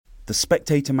The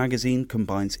Spectator magazine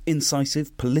combines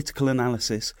incisive political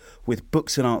analysis with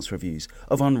books and arts reviews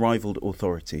of unrivaled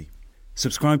authority.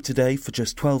 Subscribe today for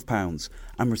just £12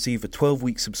 and receive a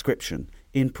 12-week subscription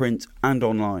in print and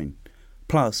online,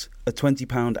 plus a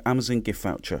 £20 Amazon gift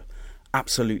voucher,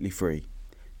 absolutely free.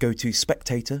 Go to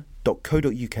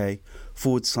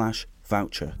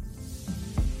spectator.co.uk/voucher.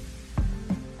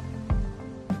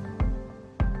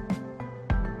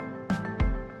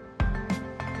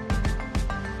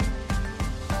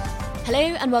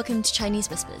 Hello and welcome to Chinese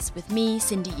Whispers with me,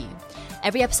 Cindy Yu.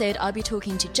 Every episode I'll be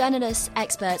talking to journalists,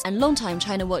 experts and long-time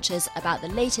China watchers about the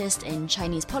latest in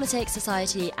Chinese politics,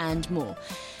 society and more.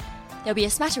 There'll be a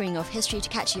smattering of history to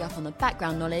catch you up on the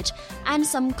background knowledge and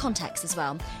some context as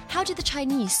well. How do the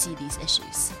Chinese see these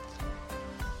issues?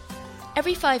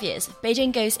 Every 5 years,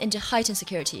 Beijing goes into heightened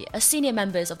security as senior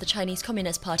members of the Chinese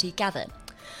Communist Party gather.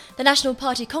 The National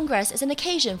Party Congress is an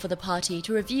occasion for the party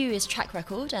to review its track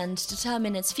record and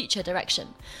determine its future direction.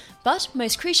 But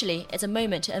most crucially, it's a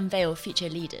moment to unveil future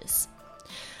leaders.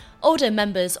 Older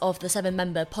members of the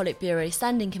 7-member Politburo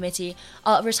Standing Committee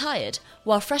are retired,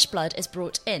 while fresh blood is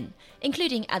brought in,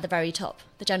 including at the very top,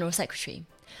 the General Secretary.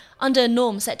 Under a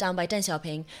norm set down by Deng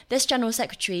Xiaoping, this General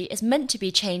Secretary is meant to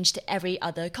be changed every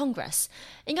other Congress.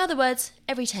 In other words,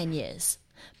 every 10 years.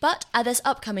 But at this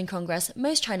upcoming Congress,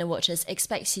 most China watchers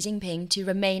expect Xi Jinping to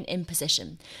remain in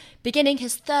position, beginning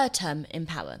his third term in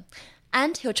power,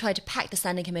 and he'll try to pack the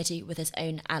Standing Committee with his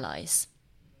own allies.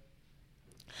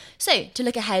 So, to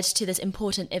look ahead to this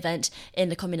important event in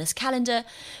the Communist calendar,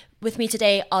 with me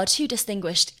today are two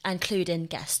distinguished and clued-in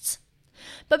guests.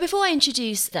 But before I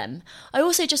introduce them, I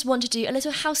also just want to do a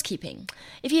little housekeeping.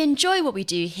 If you enjoy what we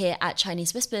do here at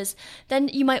Chinese Whispers, then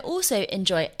you might also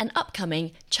enjoy an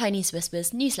upcoming Chinese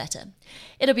Whispers newsletter.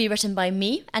 It'll be written by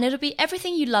me, and it'll be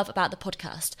everything you love about the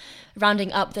podcast,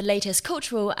 rounding up the latest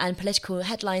cultural and political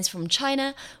headlines from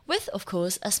China, with, of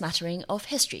course, a smattering of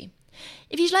history.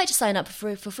 If you'd like to sign up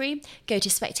for free, go to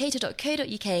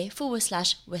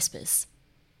spectator.co.uk/whispers.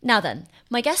 Now then,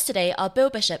 my guests today are Bill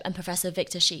Bishop and Professor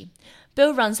Victor Shi.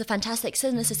 Bill runs the Fantastic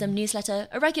Cynicism newsletter,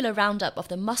 a regular roundup of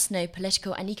the must-know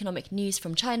political and economic news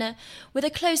from China, with a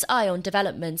close eye on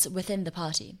developments within the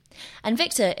party. And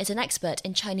Victor is an expert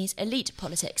in Chinese elite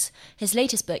politics. His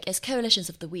latest book is Coalitions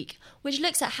of the Weak, which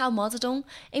looks at how Mao Zedong,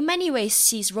 in many ways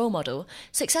Xi's role model,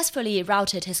 successfully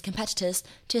routed his competitors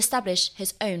to establish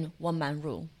his own one-man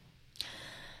rule.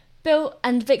 Bill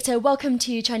and Victor, welcome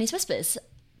to Chinese Whispers.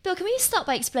 Bill, can we start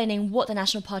by explaining what the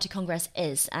National Party Congress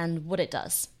is and what it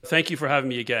does? Thank you for having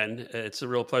me again. It's a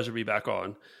real pleasure to be back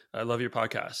on. I love your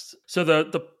podcast. So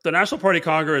the National Party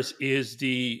Congress is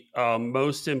the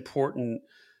most important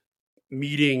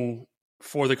meeting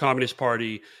for the Communist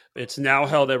Party. It's now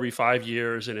held every 5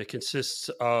 years, and it consists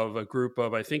of a group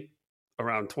of, I think,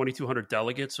 around 2,200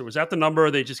 delegates. So was that the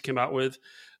number they just came out with?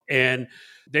 And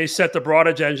they set the broad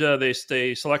agenda. They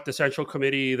select the Central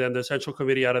Committee. Then the Central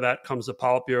Committee, out of that comes the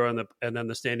Politburo and then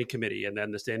the Standing Committee. And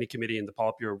then the Standing Committee and the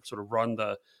Politburo sort of run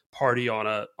the party on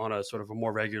a sort of a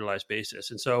more regularized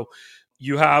basis. And so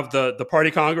you have the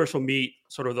Party Congress will meet.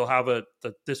 Sort of they'll have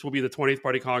this will be the 20th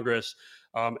Party Congress,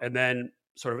 and then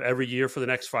sort of every year for the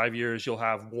next 5 years you'll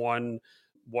have one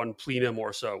plenum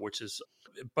or so, which is.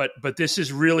 But this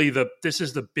is really the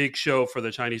big show for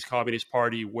the Chinese Communist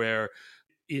Party, where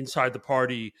inside the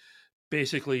party,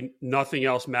 basically nothing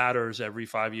else matters every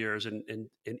 5 years. And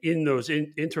in those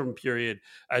interim period,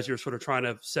 as you're sort of trying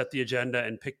to set the agenda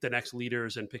and pick the next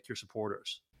leaders and pick your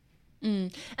supporters.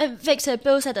 And Victor,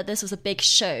 Bill said that this was a big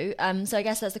show. So I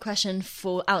guess that's the question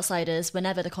for outsiders.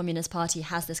 Whenever the Communist Party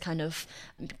has this kind of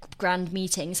grand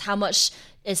meetings, how much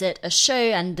is it a show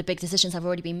and the big decisions have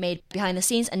already been made behind the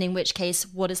scenes? And in which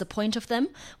case, what is the point of them?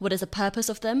 What is the purpose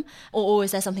of them? Or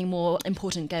is there something more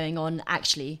important going on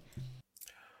actually?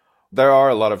 There are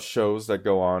a lot of shows that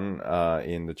go on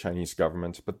in the Chinese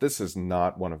government, but this is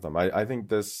not one of them. I think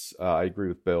this, I agree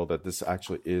with Bill, that this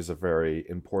actually is a very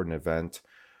important event.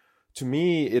 To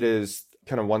me, it is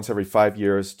kind of once every 5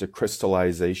 years, the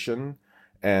crystallization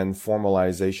and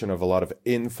formalization of a lot of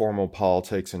informal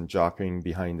politics and jockeying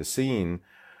behind the scene.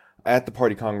 At the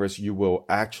Party Congress, you will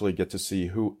actually get to see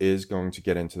who is going to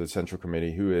get into the Central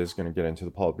Committee, who is going to get into the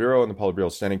Politburo and the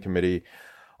Politburo Standing Committee.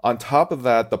 On top of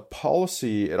that, the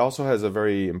policy, it also has a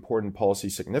very important policy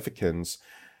significance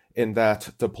in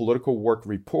that the political work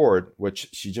report, which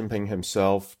Xi Jinping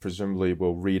himself presumably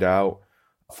will read out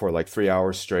for like 3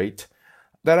 hours straight.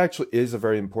 That actually is a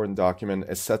very important document.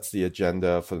 It sets the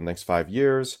agenda for the next 5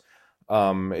 years.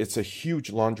 It's a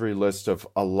huge laundry list of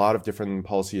a lot of different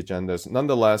policy agendas.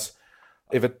 Nonetheless,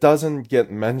 If it doesn't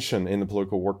get mentioned in the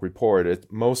political work report,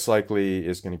 it most likely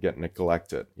is going to get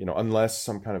neglected, unless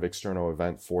some kind of external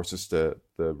event forces the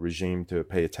regime to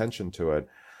pay attention to it.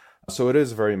 So it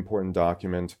is a very important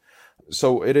document.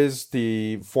 So it is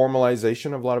the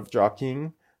formalization of a lot of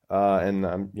jockeying. And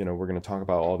we're going to talk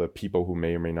about all the people who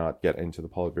may or may not get into the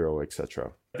Politburo,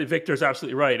 etc. Victor's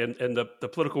absolutely right. And the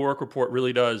political work report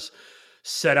really does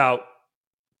set out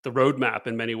the roadmap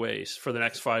in many ways for the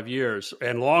next 5 years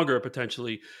and longer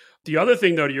potentially. The other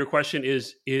thing, though, to your question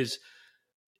is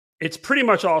it's pretty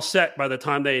much all set by the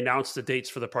time they announce the dates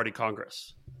for the party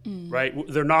congress, right?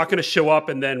 They're not going to show up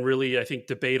and then really, I think,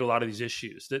 debate a lot of these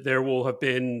issues. That there will have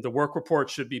been, the work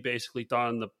report should be basically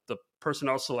done. The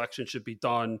personnel selection should be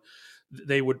done.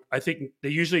 I think they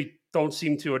usually don't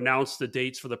seem to announce the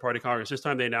dates for the party congress. This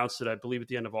time they announced it, I believe, at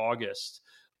the end of August,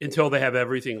 until they have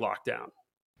everything locked down.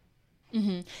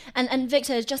 Mm-hmm. And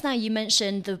Victor, just now you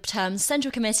mentioned the terms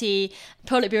Central Committee,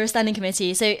 Politburo Standing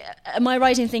Committee. So am I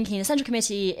right in thinking the Central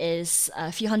Committee is a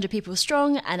few hundred people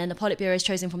strong, and then the Politburo is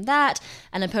chosen from that,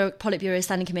 and the Politburo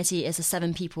Standing Committee is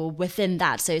 7 people within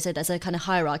that. So there's a kind of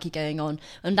hierarchy going on,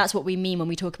 and that's what we mean when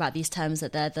we talk about these terms,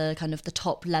 that they're the kind of the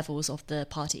top levels of the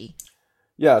party.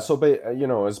 Yeah, so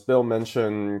as Bill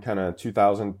mentioned, kind of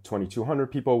 2,000, 2,200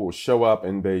 people will show up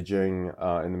in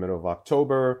Beijing in the middle of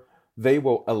October. They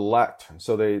will elect,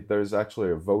 so there's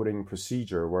actually a voting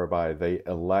procedure whereby they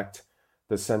elect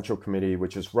the Central Committee,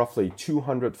 which is roughly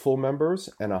 200 full members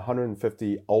and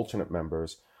 150 alternate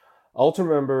members.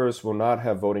 Alternate members will not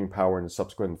have voting power in the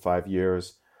subsequent 5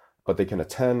 years, but they can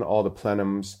attend all the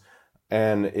plenums.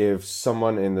 And if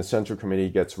someone in the Central Committee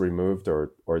gets removed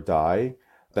or die,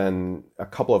 then a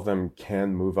couple of them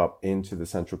can move up into the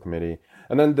Central Committee.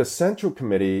 And then the Central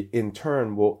Committee, in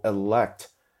turn, will elect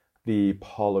the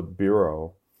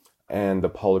Politburo and the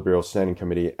Politburo Standing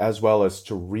Committee, as well as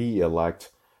to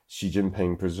re-elect Xi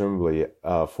Jinping, presumably,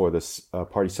 for this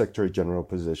party secretary general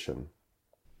position.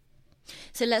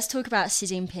 So let's talk about Xi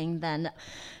Jinping then,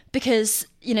 because,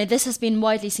 this has been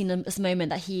widely seen as a moment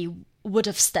that he would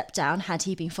have stepped down had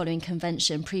he been following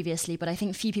convention previously, but I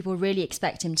think few people really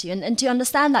expect him to. And to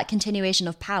understand that continuation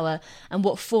of power and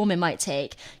what form it might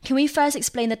take, can we first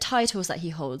explain the titles that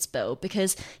he holds, Bill?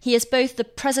 Because he is both the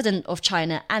president of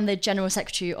China and the general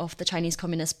secretary of the Chinese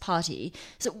Communist Party.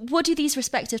 So what do these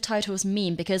respective titles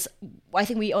mean? Because I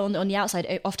think we on the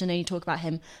outside often only talk about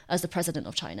him as the president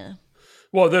of China.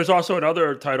 Well, there's also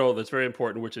another title that's very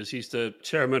important, which is he's the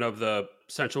chairman of the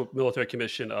Central Military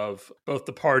Commission of both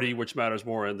the party, which matters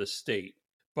more, and the state.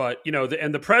 But,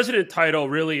 and the president title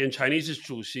really in Chinese is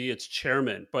主席, it's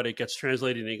chairman, but it gets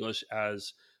translated in English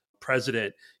as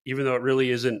president, even though it really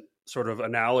isn't sort of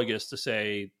analogous to,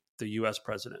 say, the US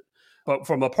president. But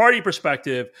from a party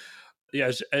perspective,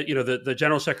 yes, the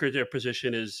general secretary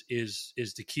position is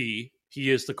the key.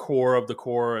 He is the core of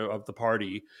the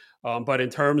party. But in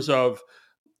terms of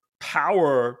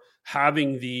power,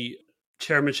 having the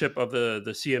chairmanship of the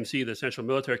CMC, the Central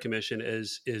Military Commission,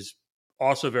 is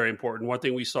also very important. One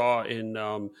thing we saw in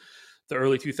the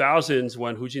early 2000s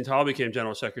when Hu Jintao became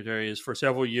general secretary is for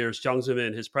several years, Jiang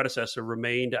Zemin, his predecessor,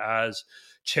 remained as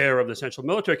chair of the Central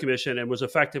Military Commission and was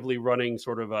effectively running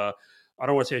sort of I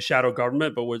don't want to say a shadow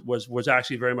government, but was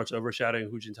actually very much overshadowing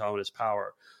Hu Jintao and his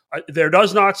power. There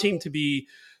does not seem to be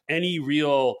any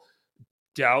real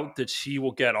doubt that Xi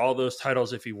will get all those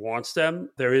titles if he wants them.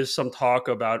 There is some talk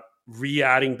about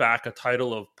re-adding back a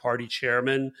title of party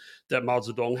chairman that Mao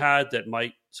Zedong had that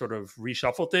might sort of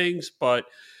reshuffle things. But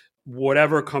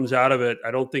whatever comes out of it,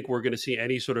 I don't think we're going to see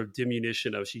any sort of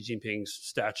diminution of Xi Jinping's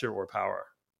stature or power.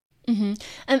 Mm-hmm.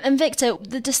 And Victor,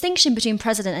 the distinction between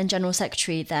president and general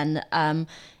secretary then,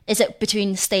 is it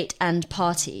between state and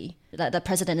party? That the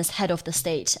president is head of the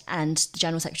state and the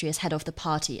general secretary is head of the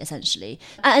party, essentially.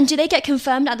 And do they get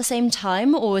confirmed at the same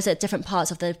time, or is it different parts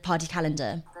of the party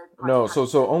calendar? No,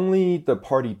 so only the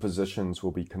party positions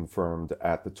will be confirmed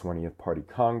at the 20th Party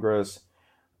Congress.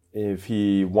 If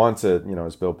he wants it,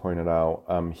 as Bill pointed out,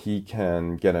 he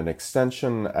can get an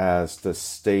extension as the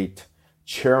state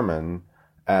chairman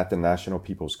at the National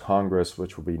People's Congress,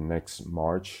 which will be next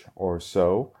March or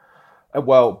so.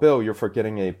 Well, Bill, you're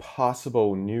forgetting a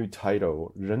possible new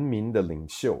title, 人民的领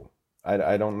袖.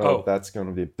 I don't know if that's going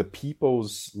to be the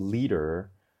people's leader.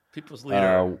 People's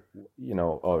leader.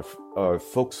 Or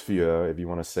Volksführer, if you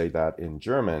want to say that in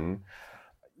German.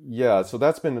 Yeah, so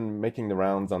that's been making the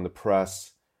rounds on the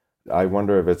press. I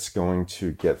wonder if it's going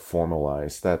to get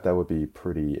formalized. That would be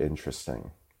pretty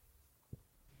interesting.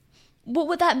 What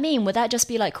would that mean? Would that just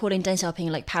be like calling Deng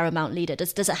Xiaoping like paramount leader?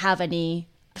 Does it have any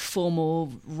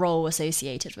formal role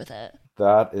associated with it?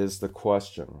 That is the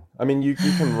question. I mean, you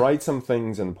can write some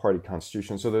things in the party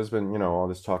constitution. So there's been, all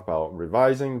this talk about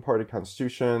revising the party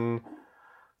constitution,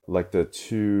 like the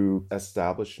two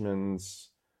establishments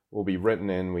will be written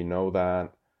in. We know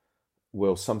that.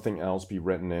 Will something else be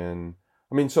written in?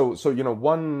 I mean, so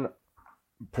one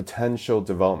potential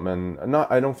development,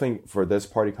 I don't think for this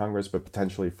party Congress, but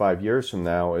potentially 5 years from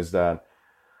now, is that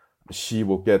she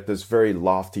will get this very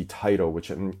lofty title,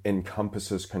 which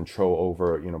encompasses control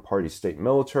over, party, state,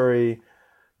 military.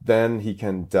 Then he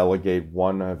can delegate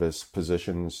one of his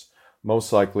positions,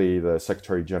 most likely the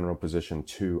Secretary General position,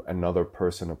 to another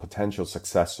person, a potential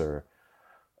successor.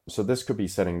 So this could be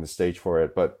setting the stage for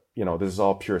it. But, this is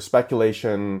all pure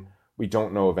speculation. We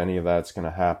don't know if any of that's going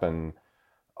to happen.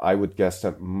 I would guess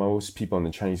that most people in the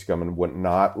Chinese government would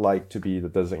not like to be the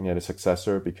designated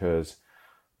successor, because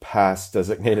past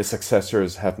designated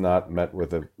successors have not met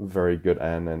with a very good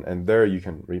end. And there you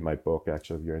can read my book,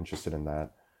 actually, if you're interested in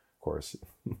that, of course.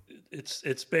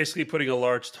 It's basically putting a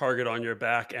large target on your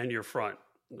back and your front,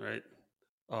 right?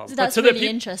 So that's really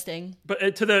interesting.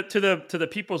 But to the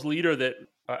people's leader, that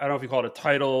I don't know if you call it a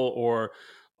title or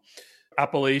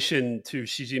appellation to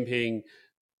Xi Jinping,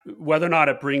 whether or not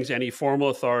it brings any formal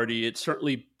authority, it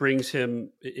certainly brings him,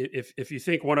 if you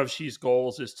think one of Xi's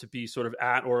goals is to be sort of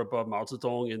at or above Mao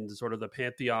Zedong in sort of the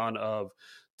pantheon of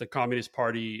the Communist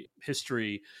Party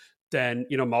history, then,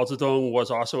 Mao Zedong was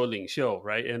also a lingxiu,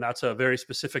 right? And that's a very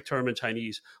specific term in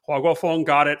Chinese. Hua Guofeng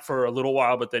got it for a little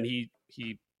while, but then he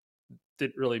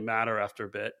didn't really matter after a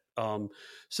bit.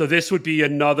 So this would be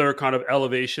another kind of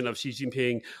elevation of Xi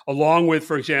Jinping, along with,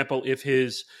 for example, if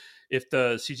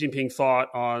the Xi Jinping thought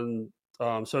on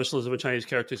socialism and Chinese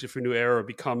characteristics for a new era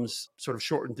becomes sort of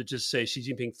shortened to just say Xi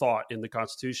Jinping thought in the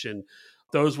constitution,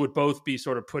 those would both be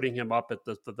sort of putting him up at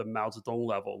the Mao Zedong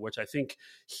level, which I think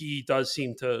he does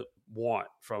seem to want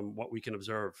from what we can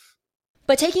observe.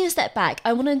 But taking a step back,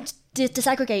 I want to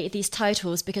disaggregate these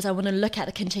titles, because I want to look at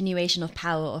the continuation of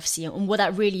power of Xi and what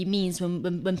that really means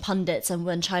when pundits and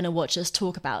when China watchers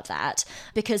talk about that.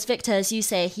 Because Victor, as you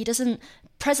say,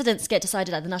 presidents get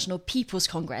decided at the National People's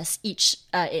Congress each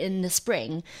in the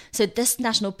spring. So this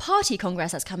National Party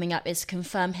Congress that's coming up is to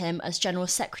confirm him as General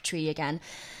Secretary again.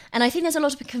 And I think there's a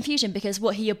lot of confusion, because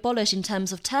what he abolished in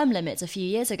terms of term limits a few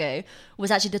years ago was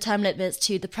actually the term limits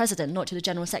to the president, not to the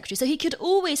General Secretary. So he could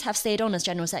always have stayed on as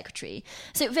General Secretary.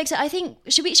 So Victor, I think,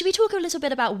 should we talk a little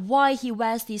bit about why he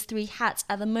wears these three hats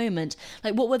at the moment?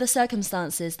 Like, what were the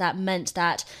circumstances that meant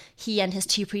that he and his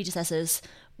two predecessors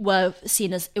were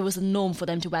seen as, it was a norm for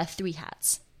them to wear three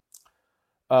hats?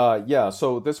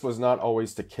 So this was not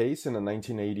always the case. In the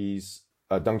 1980s,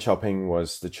 Deng Xiaoping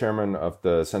was the chairman of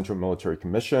the Central Military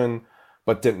Commission,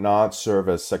 but did not serve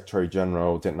as Secretary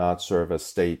General, did not serve as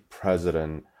state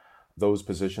president. Those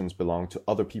positions belonged to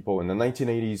other people. In the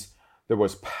 1980s, there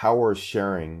was power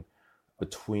sharing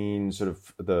between sort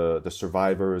of the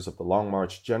survivors of the Long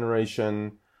March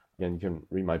generation. Again, you can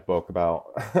read my book about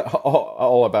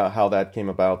all about how that came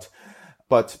about.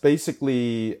 But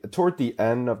basically, toward the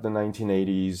end of the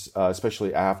 1980s,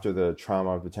 especially after the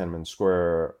trauma of the Tiananmen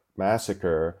Square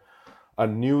massacre, a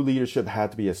new leadership had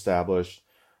to be established.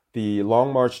 The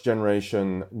Long March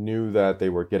generation knew that they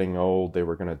were getting old, they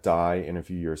were going to die in a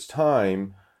few years'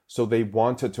 time, so they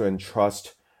wanted to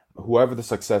entrust whoever the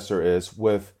successor is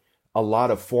with a lot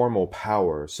of formal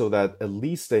power, so that at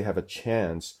least they have a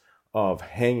chance of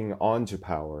hanging on to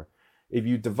power. If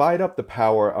you divide up the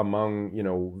power among,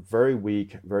 very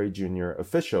weak, very junior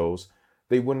officials,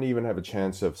 they wouldn't even have a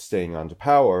chance of staying on to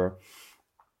power.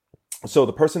 So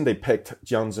the person they picked,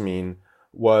 Jiang Zemin,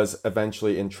 was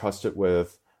eventually entrusted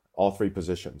with all three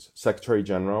positions: Secretary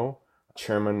General,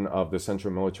 Chairman of the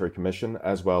Central Military Commission,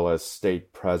 as well as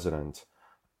State President,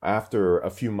 after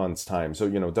a few months' time. So,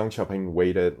 Deng Xiaoping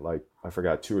waited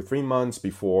 2 or 3 months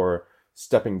before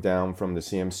stepping down from the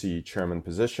CMC chairman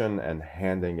position and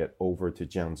handing it over to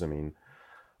Jiang Zemin.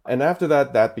 And after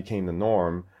that, that became the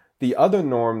norm. The other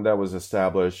norm that was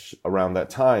established around that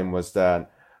time was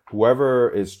that whoever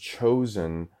is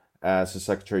chosen as the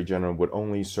Secretary General would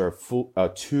only serve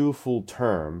 2 full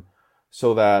term,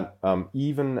 so that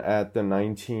even at the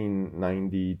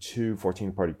 1992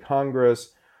 14th Party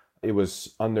Congress, it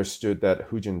was understood that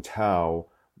Hu Jintao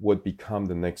would become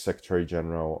the next Secretary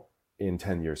General in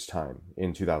 10 years' time,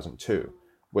 in 2002,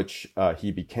 which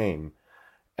he became.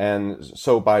 And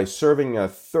so by serving a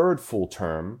 3rd full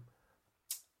term,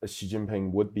 Xi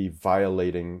Jinping would be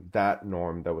violating that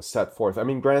norm that was set forth. I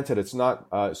mean, granted, it's not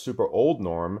a super old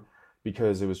norm,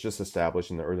 because it was just established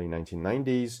in the early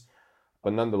 1990s.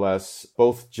 But nonetheless,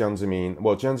 both Jiang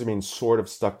Zemin sort of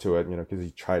stuck to it, because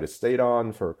he tried to stay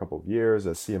on for a couple of years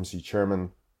as CMC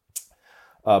chairman.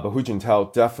 But Hu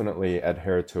Jintao definitely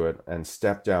adhered to it and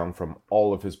stepped down from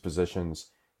all of his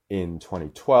positions in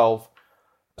 2012.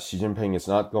 Xi Jinping is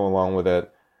not going along with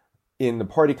it. In the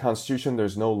party constitution,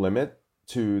 there's no limit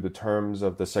to the terms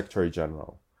of the Secretary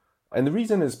General. And the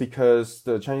reason is because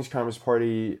the Chinese Communist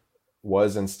Party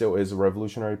was and still is a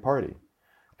revolutionary party.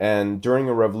 And during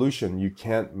a revolution, you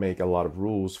can't make a lot of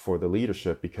rules for the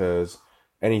leadership because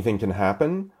anything can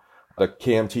happen. The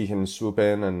KMT can swoop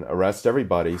in and arrest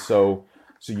everybody. So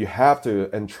you have to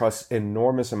entrust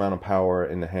enormous amount of power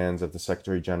in the hands of the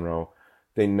Secretary General.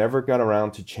 They never got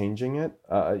around to changing it.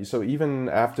 So even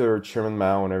after Chairman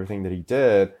Mao and everything that he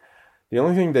did, the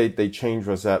only thing they changed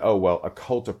was that, a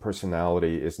cult of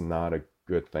personality is not a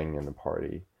good thing in the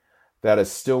party. That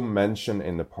is still mentioned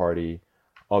in the party,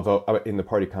 although in the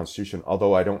party constitution,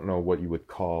 although I don't know what you would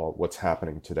call what's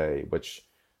happening today, which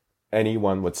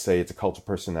anyone would say it's a cult of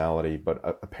personality, but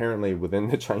apparently within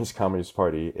the Chinese Communist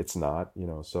Party, it's not,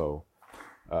 so...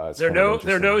 There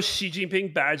are no Xi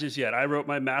Jinping badges yet. I wrote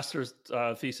my master's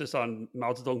thesis on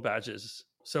Mao Zedong badges,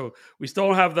 so we still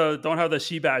don't have the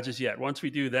Xi badges yet. Once we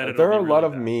do that, there are a lot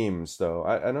of memes though.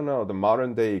 I don't know. The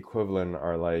modern day equivalent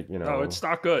are like no, it's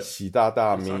not good. Xi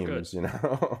Da memes,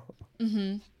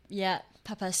 Mm-hmm. Yeah,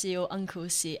 Papa Xi or Uncle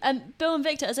Xi. Bill and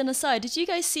Victor, as an aside, did you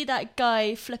guys see that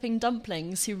guy flipping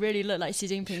dumplings who really looked like Xi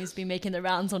Jinping who's been making the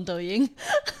rounds on Douyin?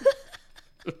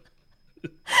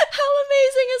 How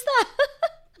amazing is that?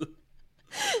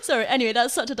 Sorry, anyway,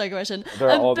 that's such a digression. There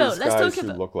are all Bill, these guys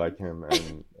who look like him,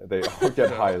 and they all get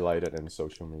highlighted in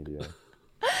social media.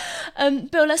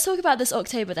 Bill, let's talk about this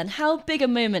October then. How big a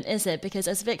moment is it? Because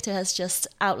as Victor has just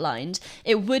outlined,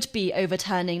 it would be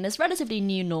overturning this relatively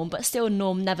new norm, but still a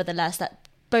norm nevertheless that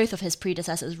both of his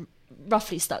predecessors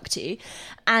roughly stuck to.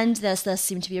 And there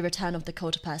seemed to be a return of the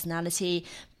cult of personality.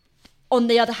 On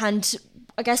the other hand,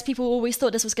 I guess people always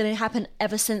thought this was going to happen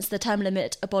ever since the term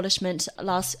limit abolishment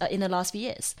in the last few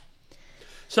years.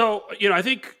 So, I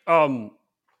think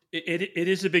it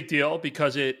is a big deal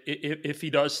because if he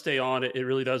does stay on, it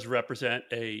really does represent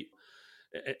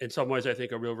in some ways, I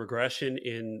think, a real regression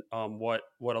in what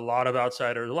a lot of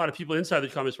outsiders, a lot of people inside the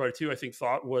Communist Party too, I think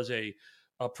thought was a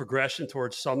progression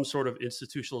towards some sort of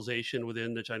institutionalization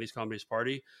within the Chinese Communist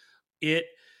Party. It's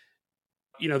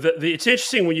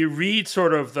interesting when you read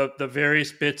sort of the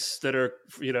various bits that are,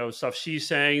 stuff she's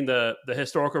saying, the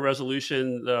historical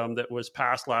resolution that was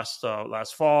passed last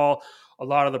fall, a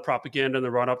lot of the propaganda in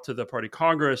the run up to the party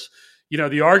Congress.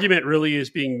 The argument really is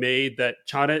being made that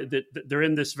China, that they're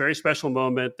in this very special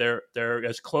moment. They're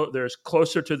as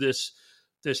closer to this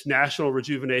national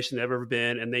rejuvenation they've ever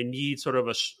been, and they need sort of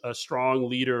a strong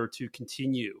leader to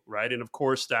continue, right? And of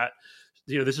course that,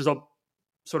 this is a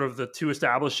sort of the two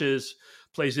establishes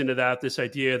plays into that, this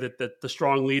idea that the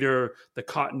strong leader, the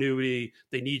continuity,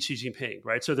 they need Xi Jinping,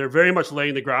 right? So they're very much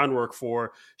laying the groundwork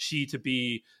for Xi to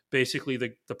be basically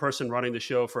the person running the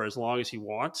show for as long as he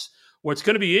wants. What's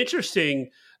going to be interesting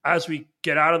as we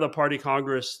get out of the party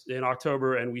Congress in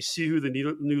October and we see who the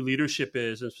new leadership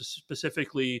is, and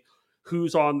specifically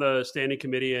who's on the standing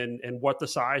committee and what the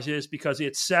size is, because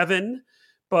it's 7,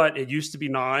 but it used to be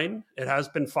 9. It has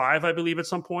been 5, I believe, at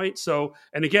some point. So,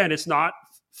 and again, it's not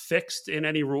fixed in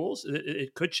any rules.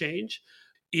 It could change.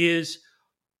 Is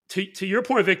to your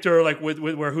point, Victor, like with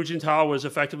where Hu Jintao was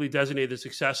effectively designated the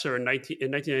successor in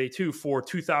 1992 for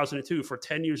 2002 for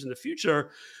 10 years in the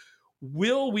future.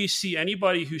 Will we see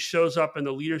anybody who shows up in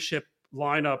the leadership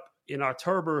lineup in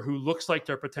October who looks like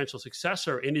their potential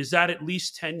successor? And is that at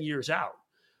least 10 years out,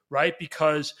 right?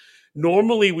 Because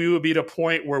normally we would be at a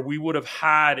point where we would have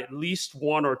had at least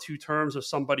 1 or 2 terms of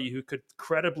somebody who could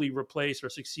credibly replace or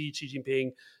succeed Xi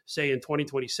Jinping, say in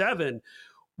 2027.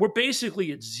 We're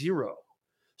basically at 0.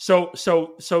 So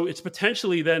it's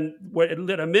potentially then,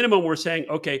 at a minimum, we're saying,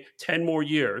 okay, 10 more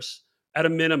years at a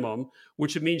minimum,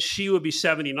 which means Xi would be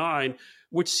 79,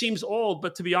 which seems old.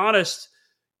 But to be honest,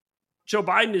 Joe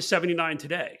Biden is 79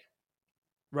 today,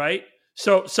 right?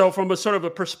 So from a sort of a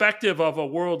perspective of a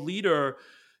world leader,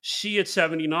 Xi at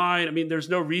 79, I mean, there's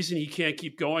no reason he can't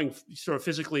keep going sort of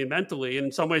physically and mentally. And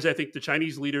in some ways, I think the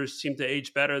Chinese leaders seem to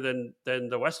age better than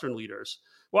the Western leaders.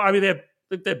 Well, I mean, they have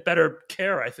better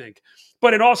care, I think.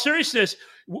 But in all seriousness,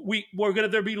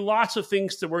 there'll be lots of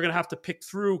things that we're going to have to pick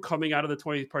through coming out of the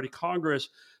 20th Party Congress,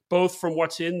 both from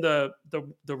what's in the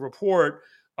report,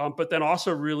 but then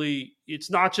also really,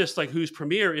 it's not just like who's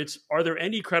premier, it's are there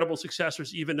any credible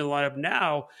successors even in the lineup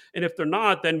now? And if they're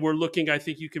not, then we're looking, I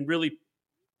think you can really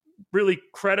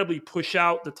credibly push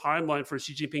out the timeline for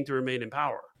Xi Jinping to remain in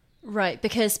power. Right,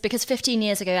 because 15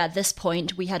 years ago at this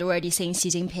point, we had already seen Xi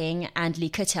Jinping and Li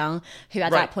Keqiang, who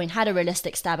at that point had a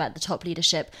realistic stab at the top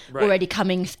leadership, already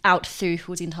coming out through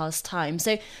Hu Jintao's time.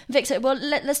 So, Victor, well,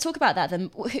 let's talk about that then.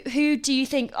 Who do you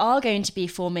think are going to be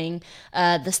forming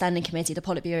the Standing Committee, the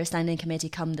Politburo Standing Committee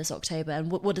come this October?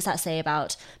 And what does that say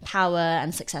about power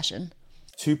and succession?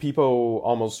 Two people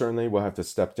almost certainly will have to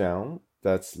step down.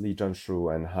 That's Li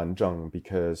Zhenshu and Han Zheng,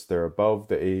 because they're above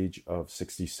the age of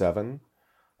 67.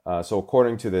 So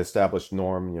according to the established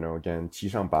norm, again, 七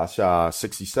上八下,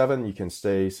 67, you can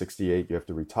stay, 68, you have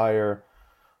to retire.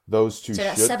 Those two So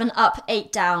that's 7 up,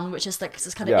 8 down, which is like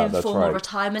this kind of informal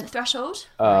retirement threshold?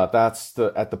 That's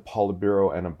at the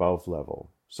Politburo and above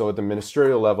level. So at the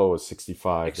ministerial level is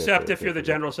 65. Except if you're the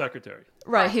general secretary.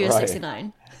 Right, who is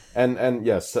 69. And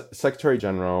yes, Secretary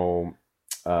General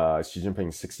Xi Jinping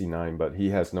is 69, but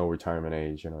he has no retirement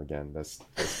age. Again,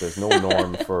 there's no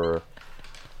norm for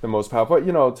the most powerful.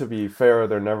 But, to be fair,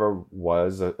 there never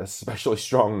was especially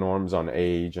strong norms on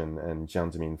age, and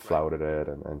Jiang Zemin flouted it,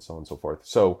 and so on and so forth.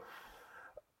 So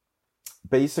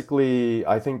basically,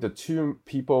 I think the two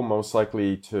people most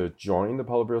likely to join the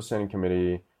Politburo Standing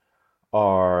Committee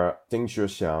are Ding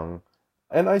Xuexiang,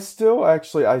 and I still like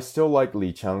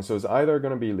Li Qiang. So it's either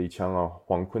going to be Li Qiang or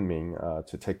Huang Kunming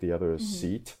to take the other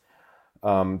seat.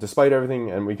 Despite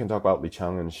everything, and we can talk about Li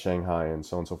Qiang and Shanghai and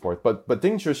so on and so forth. But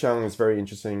Ding Xuexiang is a very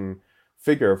interesting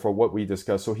figure for what we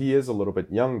discussed. So he is a little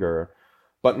bit younger,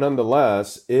 but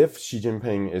nonetheless, if Xi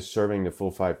Jinping is serving the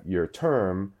full 5-year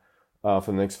term for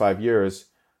the next 5 years,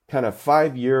 kind of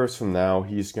 5 years from now,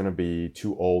 he's going to be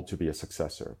too old to be a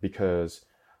successor, because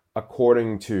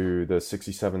according to the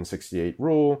 67-68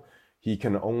 rule, he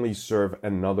can only serve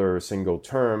another single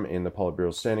term in the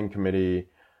Politburo Standing Committee,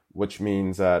 which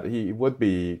means that he would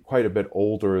be quite a bit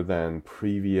older than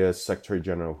previous Secretary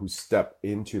General who stepped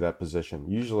into that position.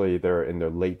 Usually they're in their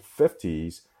late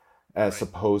 50s as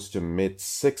opposed to mid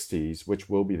 60s, which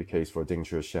will be the case for Ding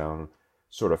Xuexiang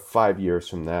sort of 5 years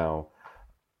from now.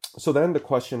 So then the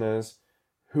question is,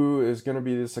 who is going to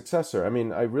be the successor? I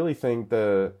mean, I really think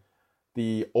the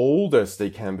oldest they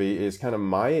can be is kind of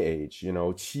my age,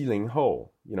 Qi Linghou,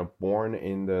 born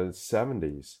in the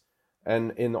 70s.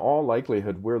 And in all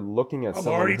likelihood, we're looking at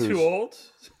someone already who's too old.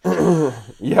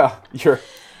 Yeah,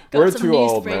 we're too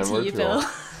old, man. We're too old.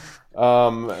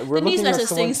 The newsletter's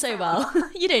doing so well.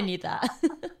 You don't need that.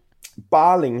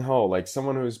 Ba Linghou, like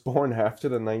someone who's born after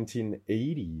the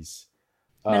 1980s.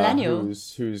 Millennial.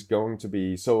 Who's going to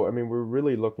be... So, I mean, we're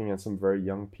really looking at some very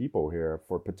young people here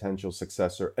for potential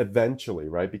successor eventually,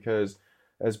 right? Because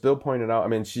as Bill pointed out, I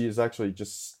mean, she is actually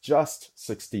just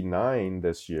 69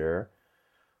 this year.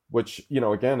 Which,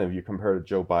 again, if you compare to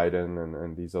Joe Biden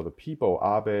and these other people,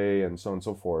 Abe and so on and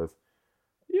so forth,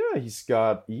 yeah, he's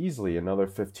got easily another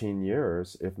 15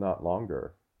 years, if not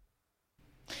longer.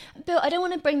 Bill, I don't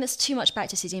want to bring this too much back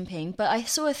to Xi Jinping, but I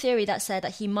saw a theory that said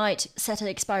that he might set an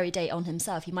expiry date on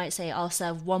himself. He might say, I'll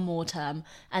serve one more term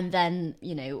and then,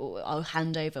 I'll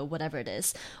hand over, whatever it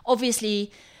is.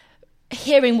 Obviously,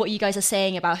 hearing what you guys are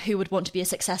saying about who would want to be a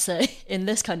successor in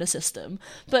this kind of system.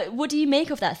 But what do you make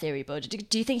of that theory, Bo?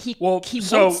 Do you think he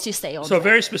wants to stay on? So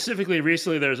very specifically,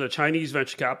 recently, there's a Chinese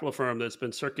venture capital firm that's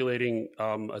been circulating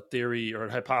a theory or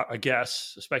a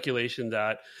speculation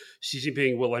that Xi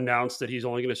Jinping will announce that he's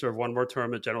only going to serve one more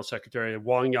term as general secretary and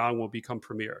Wang Yang will become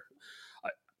premier.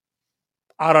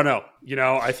 I don't know.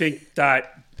 I think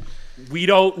that we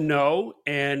don't know.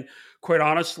 And quite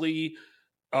honestly,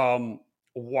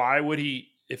 why would he,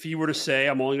 if he were to say,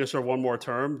 I'm only going to serve one more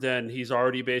term, then he's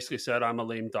already basically said, I'm a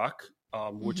lame duck,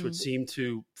 which would seem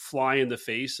to fly in the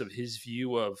face of his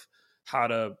view of how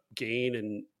to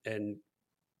gain and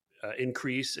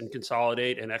increase and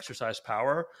consolidate and exercise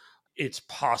power. It's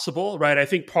possible, right? I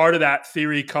think part of that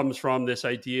theory comes from this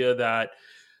idea that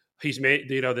he's made,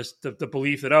 the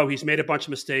belief that, he's made a bunch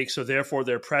of mistakes. So therefore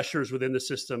there are pressures within the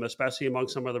system, especially among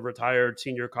some of the retired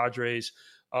senior cadres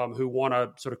who want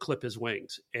to sort of clip his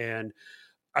wings. And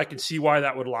I can see why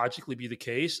that would logically be the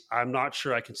case. I'm not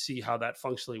sure I can see how that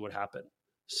functionally would happen.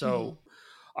 So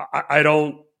I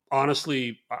don't,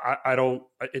 honestly, I don't,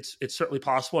 it's certainly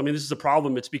possible. I mean, this is a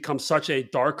problem. It's become such a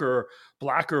darker,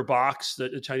 blacker box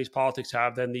that the Chinese politics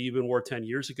have than they even were 10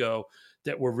 years ago,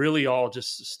 that we're really all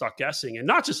just stuck guessing. And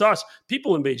not just us,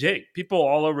 people in Beijing, people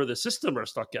all over the system are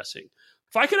stuck guessing.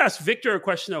 If I could ask Victor a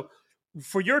question, though,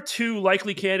 for your two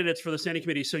likely candidates for the Standing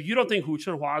Committee, so you don't think Hu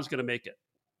Chunhua is going to make it?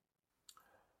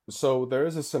 So there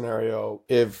is a scenario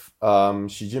if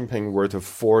Xi Jinping were to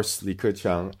force Li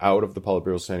Keqiang out of the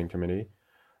Politburo Standing Committee.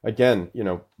 Again,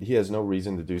 he has no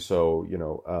reason to do so.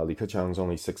 Li Keqiang's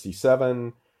only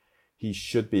 67. He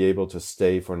should be able to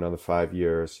stay for another 5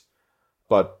 years.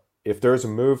 But if there's a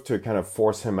move to kind of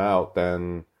force him out,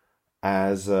 then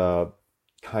as a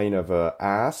kind of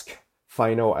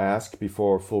final ask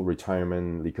before full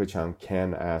retirement, Li Keqiang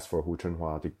can ask for Hu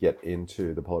Chunhua to get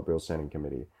into the Politburo Standing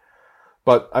Committee.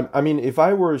 But I mean, if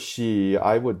I were Xi,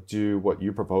 I would do what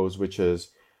you propose, which is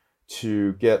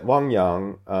to get Wang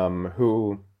Yang,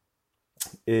 who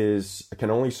can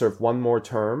only serve one more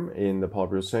term in the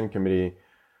Politburo Standing Committee,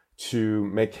 to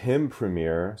make him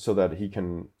premier so that he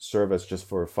can serve as just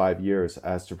for 5 years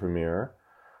as the premier,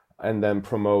 and then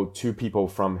promote 2 people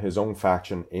from his own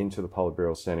faction into the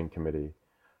Politburo Standing Committee.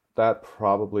 That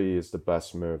probably is the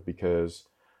best move because,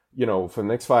 for the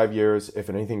next 5 years, if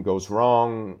anything goes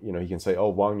wrong, he can say, oh,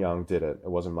 Wang Yang did it. It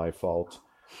wasn't my fault.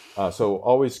 So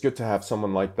always good to have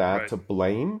someone like that to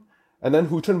blame. And then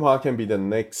Hu Chunhua can be the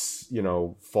next,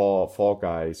 fall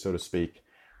guy, so to speak,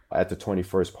 at the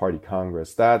 21st Party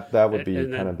Congress. That would be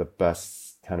kind of the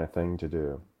best kind of thing to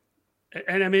do.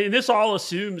 And I mean, this all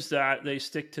assumes that they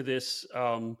stick to this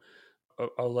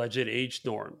alleged age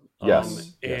norm.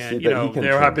 Yes. And,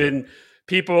 there have been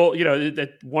people,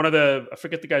 that one of I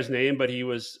forget the guy's name, but he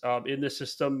was in the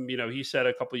system. He said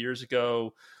a couple of years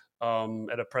ago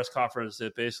at a press conference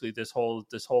that basically this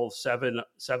whole 7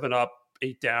 up,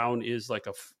 8 down is like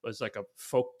a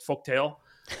folk tale.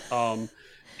 And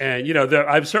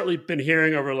I've certainly been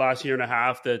hearing over the last year and a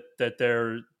half that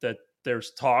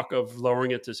there's talk of lowering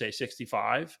it to say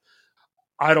 65.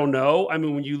 I don't know. I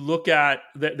mean, when you look at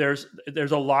there's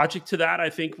a logic to that. I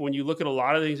think when you look at a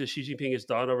lot of things that Xi Jinping has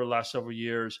done over the last several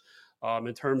years,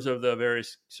 in terms of the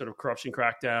various sort of corruption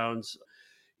crackdowns,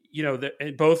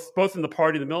 both in the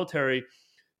party and the military,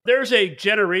 there's a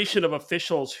generation of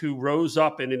officials who rose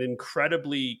up in an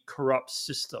incredibly corrupt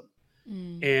system.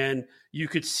 And you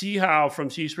could see how, from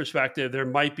Xi's perspective, there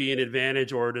might be an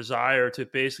advantage or a desire to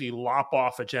basically lop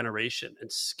off a generation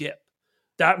and skip.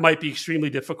 That might be extremely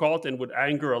difficult and would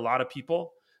anger a lot of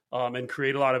people and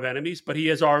create a lot of enemies. But he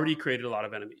has already created a lot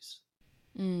of enemies.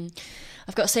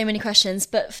 I've got so many questions,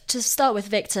 but to start with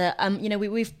Victor,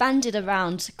 we've bandied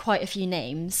around quite a few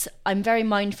names. I'm very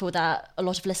mindful that a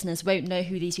lot of listeners won't know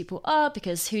who these people are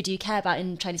because who do you care about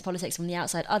in Chinese politics from the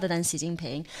outside other than Xi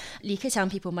Jinping? Li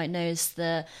Keqiang people might know as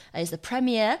the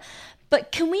premier,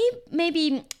 but can we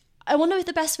maybe? I wonder if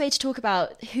the best way to talk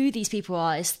about who these people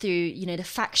are is through the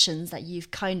factions that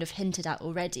you've kind of hinted at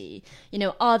already.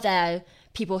 Are there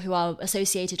people who are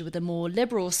associated with the more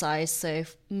liberal side, so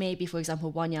maybe, for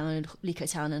example, Wang Yang and Li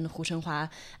Keqiang and Hu Chunhua,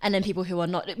 and then people who are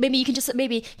not. Could you just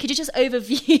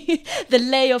overview the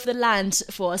lay of the land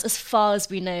for us as far as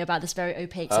we know about this very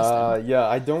opaque system? Yeah,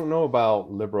 I don't know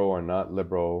about liberal or not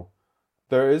liberal.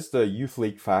 There is the Youth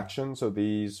League faction, so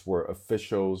these were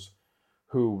officials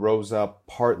who rose up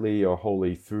partly or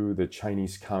wholly through the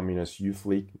Chinese Communist Youth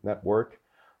League network.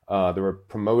 They were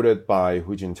promoted by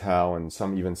Hu Jintao, and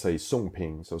some even say Song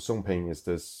Ping. So Song Ping is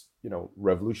this,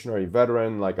 revolutionary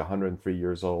veteran, like 103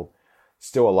 years old,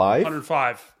 still alive.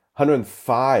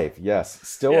 105, yes,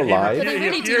 still alive. But they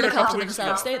really do look after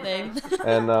themselves, don't they?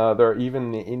 And there are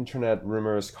even the internet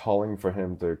rumors calling for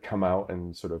him to come out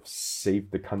and sort of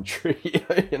save the country,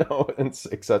 and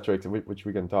et cetera, which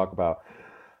we can talk about.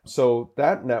 So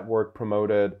that network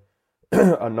promoted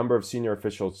a number of senior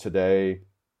officials today,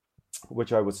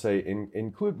 which I would say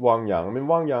include Wang Yang. I mean,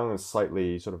 Wang Yang is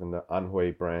slightly sort of in the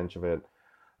Anhui branch of it,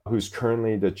 who's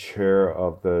currently the chair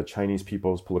of the Chinese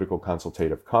People's Political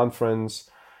Consultative Conference,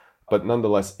 but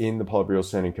nonetheless in the Politburo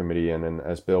Standing Committee, and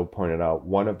as Bill pointed out,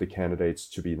 one of the candidates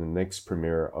to be the next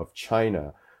premier of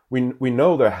China. We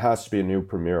know there has to be a new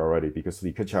premier already because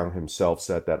Li Keqiang himself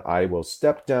said that I will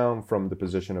step down from the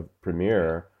position of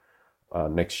premier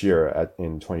next year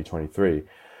in 2023.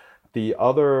 The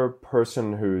other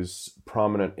person who's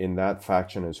prominent in that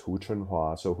faction is Hu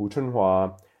Chunhua. So Hu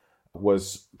Chunhua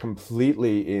was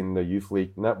completely in the Youth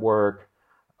League network.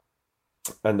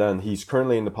 And then he's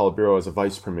currently in the Politburo as a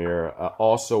vice premier,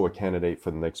 also a candidate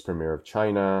for the next premier of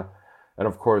China. And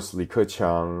of course, Li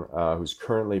Keqiang, who's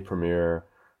currently premier.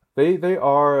 They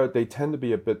tend to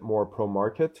be a bit more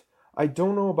pro-market. I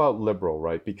don't know about liberal,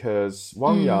 right? Because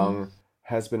Wang Yang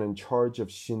has been in charge of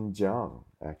Xinjiang,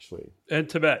 actually. And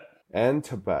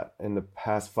Tibet in the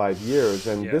past 5 years.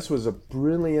 And this was a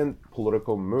brilliant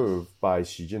political move by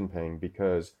Xi Jinping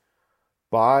because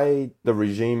by the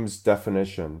regime's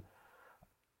definition,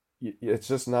 it's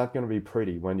just not going to be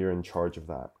pretty when you're in charge of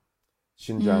that,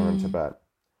 Xinjiang and Tibet.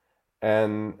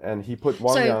 and he put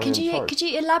Wang Yang in charge. Could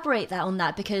you elaborate that on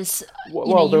that? Because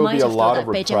well, there will be a lot of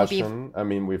repression. I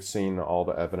mean, we've seen all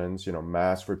the evidence,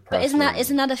 mass repression. But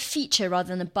isn't that a feature rather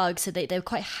than a bug? So they were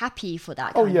quite happy for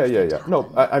that. Yeah.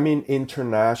 No, I mean,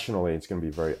 internationally, it's going to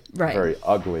be very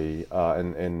ugly,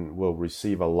 and will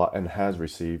receive a lot, and has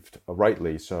received,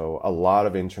 rightly so, a lot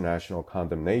of international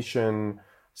condemnation,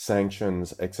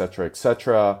 sanctions, etc.,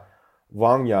 etc.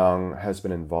 Wang Yang has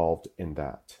been involved in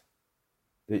that.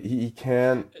 He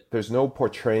can't, there's no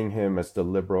portraying him as the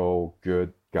liberal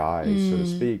good guy, so to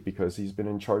speak, because he's been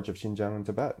in charge of Xinjiang and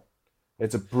Tibet.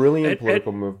 It's a brilliant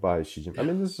political move by Xi Jinping. I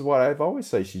mean, this is what I've always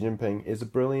said. Xi Jinping is a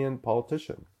brilliant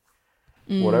politician.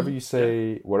 Whatever you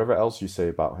say, whatever else you say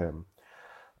about him.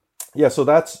 Yeah, so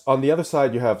that's, on the other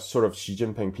side, you have sort of Xi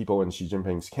Jinping, people in Xi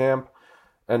Jinping's camp.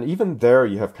 And even there,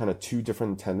 you have kind of two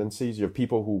different tendencies. You have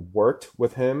people who worked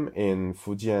with him in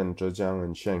Fujian, Zhejiang,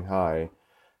 and Shanghai.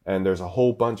 And there's a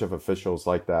whole bunch of officials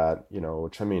like that,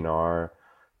 Chen Minar,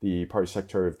 the party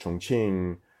secretary of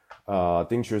Chongqing,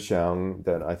 Ding Xuexiang,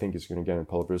 that I think is going to get in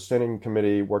the Politburo Standing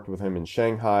Committee, worked with him in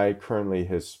Shanghai, currently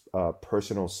his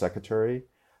personal secretary,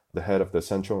 the head of the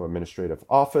Central Administrative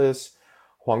Office.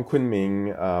 Huang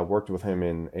Kunming worked with him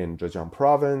in Zhejiang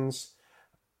Province.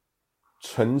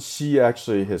 Chen Xi,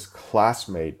 actually his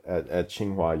classmate at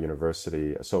Tsinghua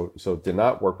University, so did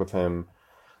not work with him.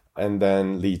 And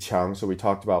then Li Qiang, so we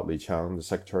talked about Li Qiang, the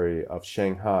secretary of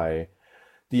Shanghai.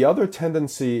 The other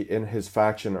tendency in his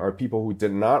faction are people who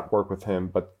did not work with him,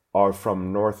 but are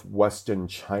from northwestern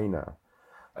China.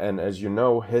 And as you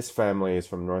know, his family is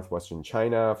from northwestern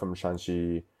China, from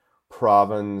Shanxi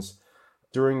province.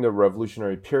 During the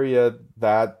revolutionary period,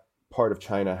 that part of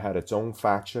China had its own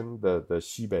faction, the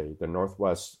Xibei, the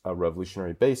Northwest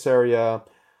Revolutionary Base Area.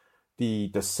 The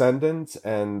descendants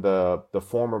and the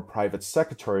former private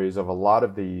secretaries of a lot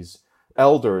of these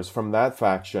elders from that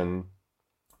faction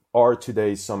are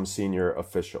today some senior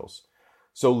officials.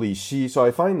 So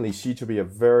I find Li Xi to be a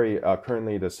very,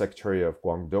 currently the secretary of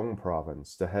Guangdong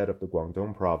province, the head of the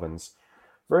Guangdong province.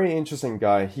 Very interesting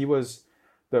guy. He was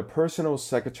the personal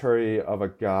secretary of a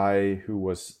guy who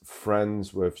was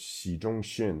friends with Xi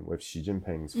Zhongxun, with Xi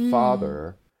Jinping's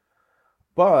father,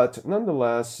 but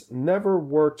nonetheless never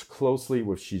worked closely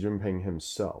with Xi Jinping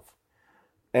himself.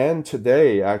 And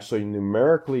today, actually,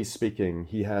 numerically speaking,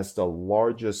 he has the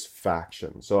largest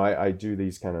faction. So I do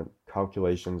these kind of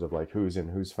calculations of like who's in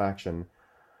whose faction.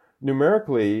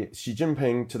 Numerically, Xi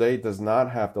Jinping today does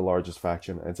not have the largest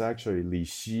faction. It's actually Li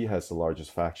Xi has the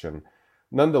largest faction.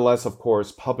 Nonetheless, of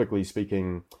course, publicly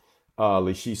speaking,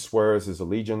 Li Xi swears his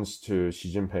allegiance to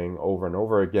Xi Jinping over and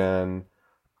over again.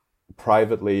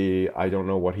 Privately, I don't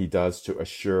know what he does to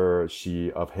assure Xi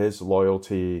of his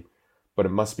loyalty, but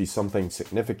it must be something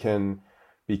significant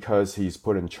because he's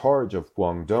put in charge of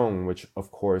Guangdong, which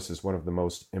of course is one of the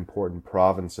most important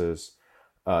provinces,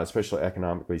 especially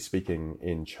economically speaking,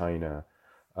 in China.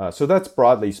 So that's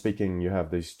broadly speaking, you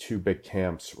have these two big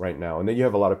camps right now. And then you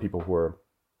have a lot of people who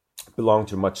belong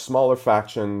to much smaller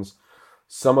factions.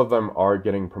 Some of them are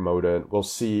getting promoted. We'll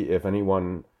see if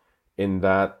anyone in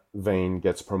that vein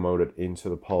gets promoted into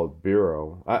the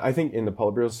Politburo. I think in the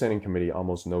Politburo Standing Committee,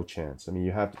 almost no chance. I mean,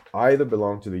 you have to either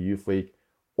belong to the Youth League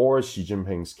or Xi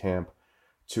Jinping's camp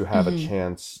to have a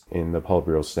chance in the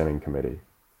Politburo Standing Committee.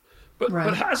 But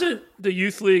hasn't the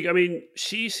Youth League, I mean,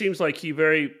 Xi seems like he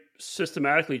very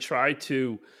systematically tried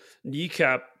to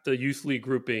kneecap the Youth League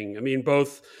grouping. I mean,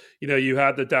 both, you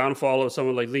had the downfall of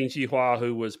someone like Lin Jihua,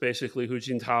 who was basically Hu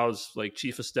Jintao's like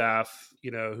chief of staff,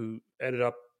 who ended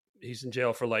up, he's in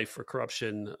jail for life for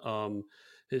corruption.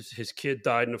 His kid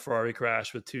died in a Ferrari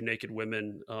crash with two naked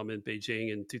women in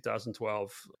Beijing in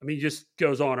 2012. I mean, it just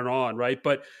goes on and on, right?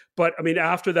 But I mean,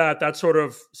 after that sort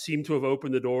of seemed to have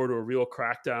opened the door to a real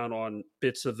crackdown on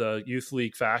bits of the Youth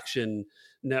League faction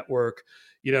network.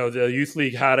 The Youth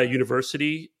League had a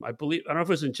university, I believe, I don't know if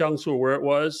it was in Jiangsu or where it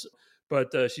was,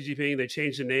 but Xi Jinping, they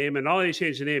changed the name. And not only they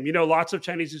changed the name, lots of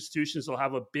Chinese institutions will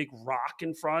have a big rock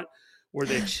in front where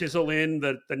they chisel in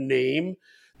the name.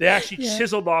 They actually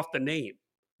chiseled off the name,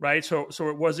 right? So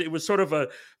it was sort of a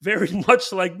very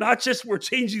much like, not just we're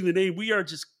changing the name, we are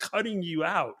just cutting you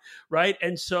out, right?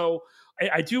 And so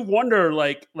I do wonder,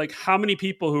 like how many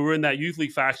people who were in that Youth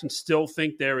League faction still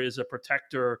think there is a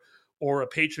protector or a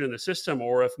patron in the system,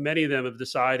 or if many of them have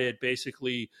decided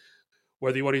basically,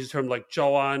 whether you want to use the term like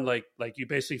Zhouan, like you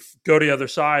basically go to the other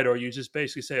side, or you just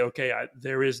basically say, okay,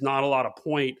 there is not a lot of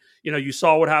point. You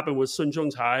saw what happened with Sun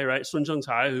Zhongcai, right? Sun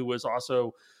Zhongcai, who was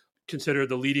also considered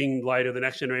the leading light of the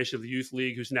next generation of the Youth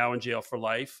League, who's now in jail for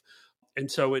life. And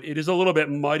so it is a little bit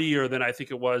muddier than I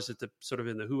think it was at the sort of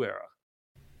in the Hu era.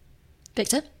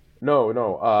 Victor?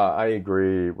 No, I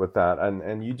agree with that,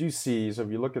 and you do see. So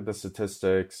if you look at the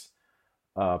statistics,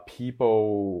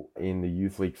 people in the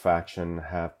youth league faction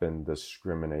have been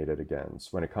discriminated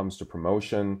against when it comes to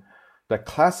promotion. The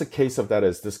classic case of that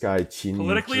is this guy Qin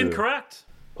Politically Yizhi. incorrect.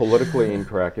 Politically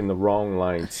incorrect, in the wrong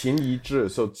line. Qin Yizhi.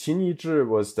 So Qin Yizhi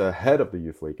was the head of the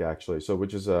youth league, actually. So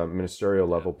which is a ministerial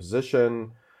level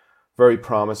position, very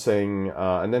promising.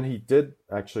 And then he did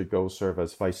actually go serve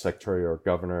as vice secretary or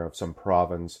governor of some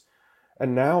province.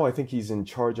 And now I think he's in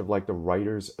charge of like the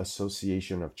Writers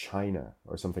Association of China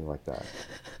or something like that.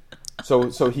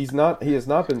 So he has not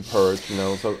been purged, you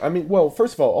know. So I mean, well,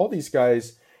 first of all these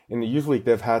guys in the youth league,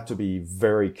 they've had to be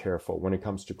very careful when it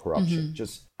comes to corruption.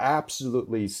 Just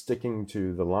absolutely sticking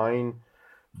to the line,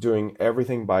 doing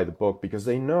everything by the book, because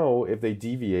they know if they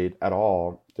deviate at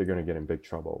all, they're going to get in big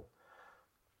trouble.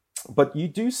 But you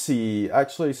do see,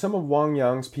 actually, some of Wang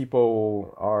Yang's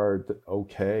people are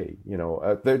okay. You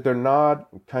know, they're not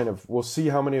kind of, we'll see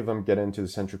how many of them get into the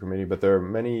Central Committee, but there are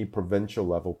many provincial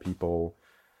level people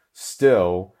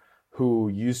still who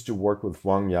used to work with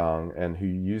Wang Yang and who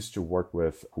used to work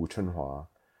with Hu Chenhua.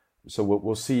 So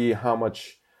we'll see how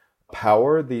much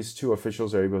power these two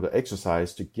officials are able to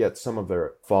exercise to get some of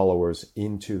their followers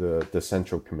into the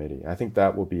Central Committee. I think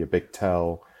that will be a big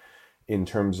tell in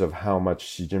terms of how much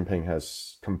Xi Jinping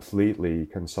has completely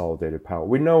consolidated power.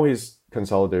 We know he's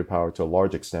consolidated power to a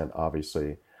large extent,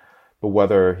 obviously, but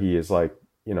whether he is like,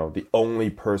 you know, the only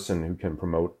person who can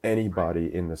promote anybody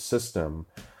in the system,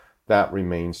 that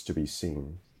remains to be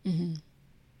seen.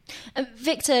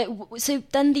 Victor, so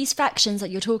then these factions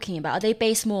that you're talking about, are they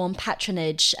based more on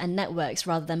patronage and networks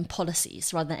rather than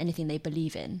policies, rather than anything they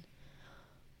believe in?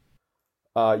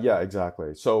 Yeah,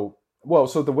 exactly. So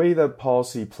the way that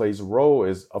policy plays a role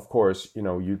is, of course, you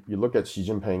know, you look at Xi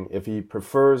Jinping, if he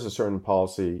prefers a certain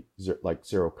policy like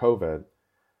zero COVID,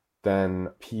 then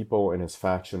people in his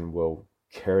faction will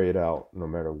carry it out no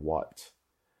matter what.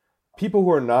 People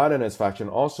who are not in his faction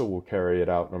also will carry it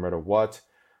out no matter what,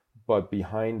 but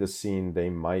behind the scene, they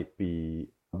might be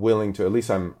willing to, at least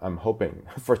I'm hoping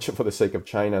for the sake of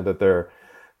China, that they're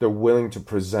willing to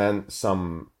present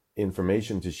some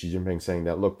information to Xi Jinping saying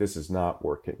that, look, this is not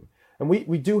working. And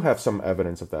we do have some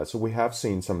evidence of that. So we have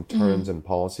seen some turns in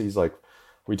policies, like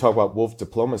we talk about wolf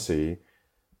diplomacy.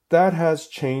 That has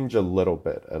changed a little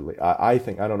bit, at least. I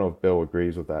think. I don't know if Bill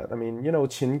agrees with that. I mean, you know,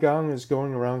 Qin Gang is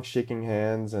going around shaking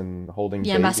hands and holding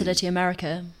babies. Ambassador to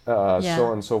America. So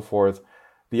on and so forth.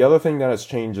 The other thing that has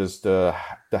changed is the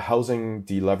housing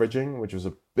deleveraging, which was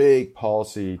a big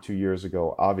policy 2 years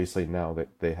ago. Obviously, now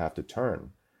that they have to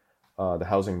turn. The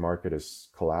housing market is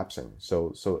collapsing.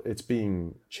 So it's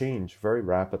being changed very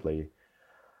rapidly.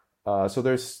 So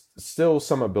there's still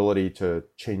some ability to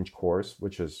change course,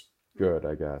 which is good,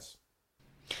 I guess.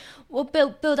 Well,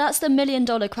 Bill, that's the $1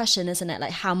 million question, isn't it?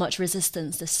 Like, how much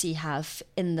resistance does Xi have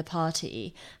in the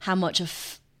party? How much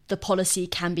of the policy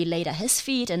can be laid at his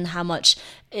feet, and how much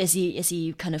is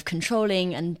he kind of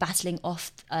controlling and battling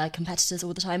off competitors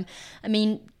all the time? I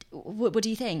mean, what do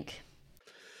you think?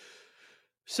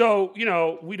 So, you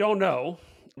know, we don't know.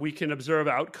 We can observe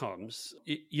outcomes.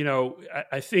 You know,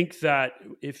 I think that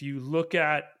if you look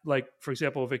at, like, for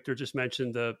example, Victor just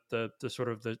mentioned the sort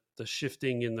of the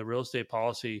shifting in the real estate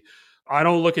policy. I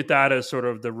don't look at that as sort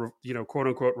of the, you know, quote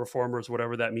unquote reformers,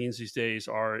 whatever that means these days,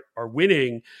 are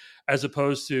winning, as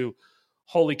opposed to,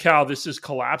 holy cow, this is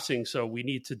collapsing, so we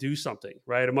need to do something,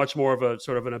 right? A much more of a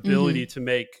sort of an ability to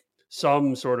make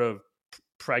some sort of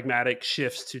pragmatic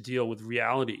shifts to deal with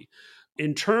reality.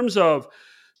 In terms of,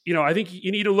 you know, I think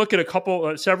you need to look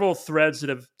at several threads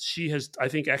that she has, I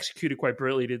think, executed quite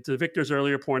brilliantly. To Victor's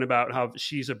earlier point about how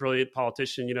she's a brilliant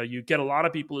politician, you know, you get a lot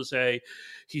of people who say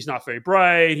he's not very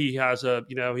bright. He has he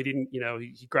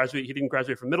didn't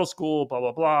graduate from middle school, blah,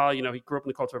 blah, blah. You know, he grew up in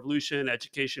the Cultural Revolution.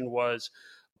 Education was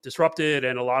disrupted,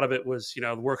 and a lot of it was, you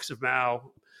know, the works of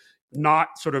Mao.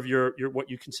 Not sort of your what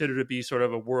you consider to be sort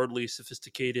of a worldly,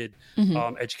 sophisticated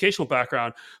educational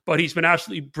background, but he's been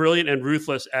absolutely brilliant and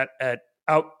ruthless at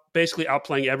basically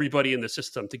outplaying everybody in the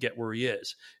system to get where he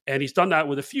is, and he's done that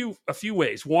with a few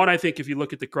ways. One, I think, if you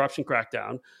look at the corruption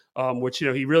crackdown, which, you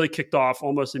know, he really kicked off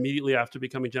almost immediately after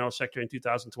becoming general secretary in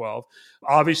 2012,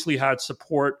 obviously had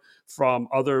support from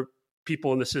other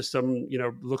people in the system, you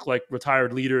know, look like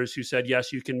retired leaders who said,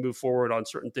 yes, you can move forward on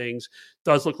certain things.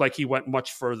 Does look like he went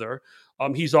much further.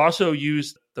 He's also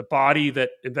used the body that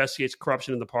investigates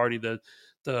corruption in the party,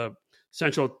 the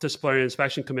Central Disciplinary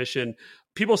Inspection Commission.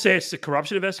 People say it's the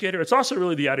corruption investigator. It's also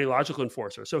really the ideological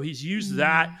enforcer. So he's used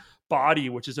that body,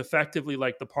 which is effectively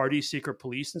like the party's secret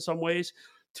police in some ways,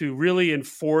 to really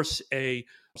enforce a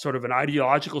sort of an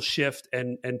ideological shift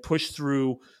and push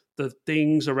through the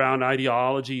things around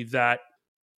ideology that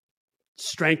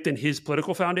strengthen his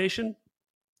political foundation.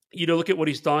 Look at what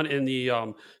he's done in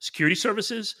the security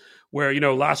services, where,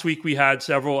 last week we had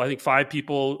several, I think 5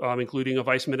 people, including a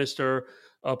vice minister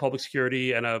of public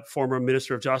security and a former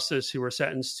minister of justice, who were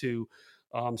sentenced to,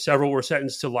 several were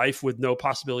sentenced to life with no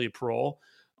possibility of parole.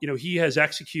 He has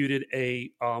executed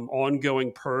a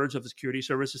ongoing purge of the security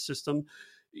services system.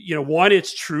 One,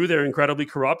 it's true they're incredibly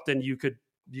corrupt, and you could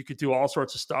do all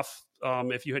sorts of stuff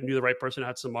if you knew the right person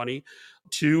had some money.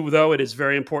 2, though, it is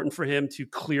very important for him to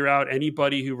clear out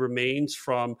anybody who remains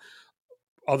from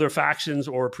other factions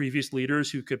or previous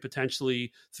leaders who could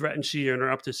potentially threaten Xi or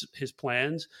interrupt his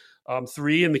plans.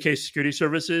 3, in the case of security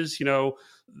services,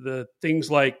 the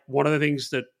things like, one of the things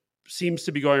that seems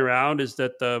to be going around is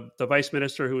that the vice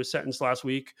minister who was sentenced last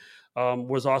week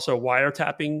was also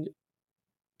wiretapping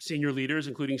senior leaders,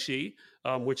 including Xi,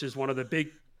 which is one of the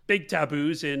big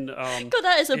taboos in God,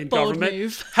 that is a bold government.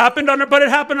 move. But it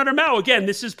happened under Mao. Again,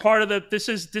 this is part of this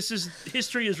is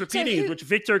history is repeating, which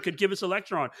Victor could give us a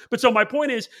lecture on. But so my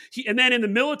point is, and then in the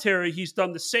military, he's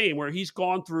done the same, where he's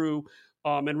gone through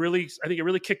and really, I think it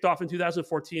really kicked off in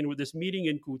 2014 with this meeting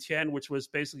in Gutian, which was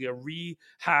basically a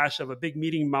rehash of a big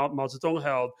meeting Mao Zedong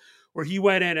held, where he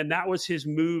went in, and that was his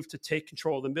move to take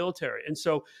control of the military. And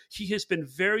so he has been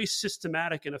very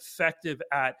systematic and effective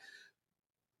at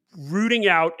rooting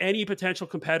out any potential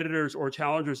competitors or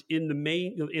challengers in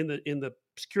the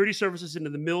security services, into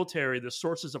the military, the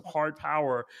sources of hard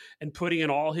power, and putting in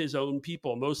all his own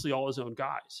people, mostly all his own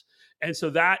guys. And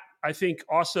so that, I think,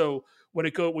 also when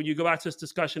you go back to this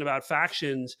discussion about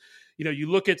factions, you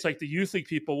look at, it's like the Youth League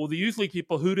people. Well, the Youth League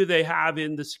people, who do they have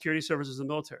in the security services and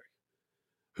military?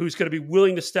 Who's going to be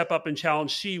willing to step up and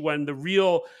challenge Xi when the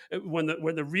real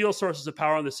sources of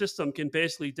power in the system can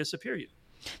basically disappear you?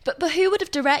 But who would have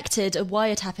directed a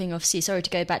wiretapping of Xi? Sorry to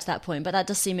go back to that point, but that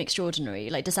does seem extraordinary.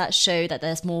 Like, does that show that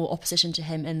there's more opposition to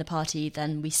him in the party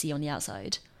than we see on the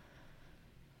outside?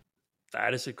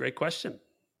 That is a great question.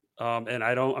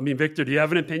 Victor, do you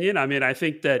have an opinion? I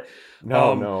think that...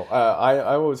 No.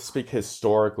 I will speak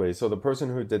historically. So the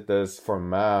person who did this for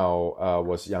Mao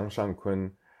was Yang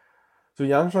Shangkun. So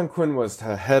Yang Shangkun was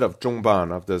the head of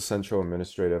Zhongban, of the Central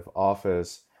Administrative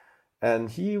Office.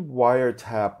 And he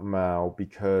wiretapped Mao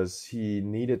because he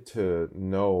needed to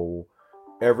know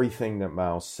everything that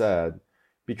Mao said.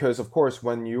 Because, of course,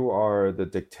 when you are the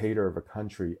dictator of a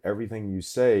country, everything you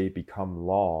say become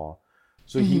law.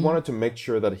 So he wanted to make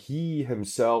sure that he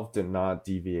himself did not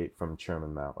deviate from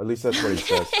Chairman Mao. At least that's what he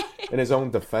says in his own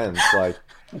defense.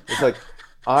 It's like,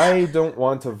 I don't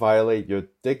want to violate your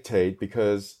dictate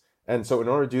because... And so in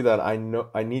order to do that,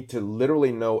 I need to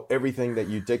literally know everything that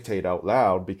you dictate out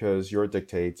loud, because your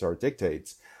dictates are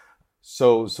dictates.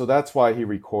 So that's why he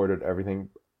recorded everything.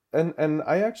 And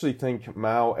I actually think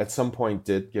Mao at some point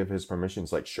did give his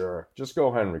permissions, like, sure, just go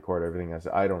ahead and record everything. I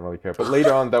said, I don't really care. But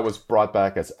later on, that was brought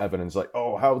back as evidence, like,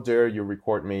 oh, how dare you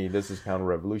record me? This is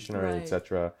counter-revolutionary, right,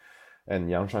 etc. And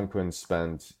Yang Shangkun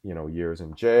spent, years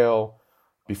in jail.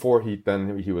 Before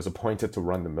he was appointed to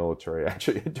run the military,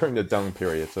 actually, during the Deng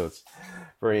period. So it's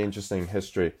very interesting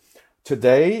history.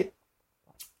 Today,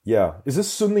 is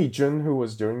this Sun Lijun who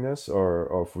was doing this,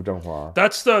 or Fu Zhenghua?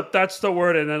 That's the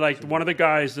word. And then, like, one of the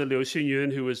guys, the Liu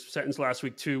Xinyun, who was sentenced last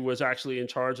week too, was actually in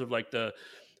charge of, like, I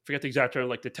forget the exact term,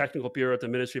 like the technical bureau at the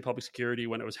Ministry of Public Security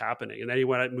when it was happening. And then he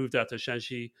moved out to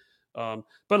Shanxi.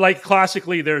 But like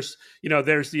classically, there's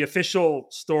the official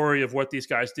story of what these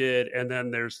guys did, and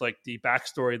then there's like the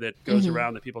backstory that goes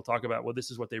around that people talk about. Well,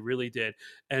 this is what they really did,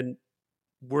 and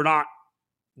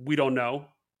we don't know,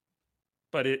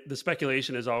 but the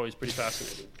speculation is always pretty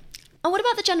fascinating. And what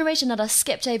about the generation that are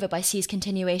skipped over by Xi's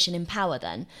continuation in power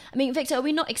then? Victor, are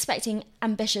we not expecting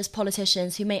ambitious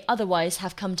politicians who may otherwise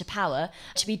have come to power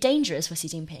to be dangerous for Xi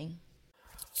Jinping?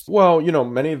 Well,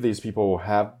 many of these people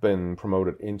have been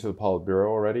promoted into the Politburo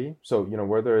already. So,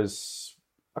 where there's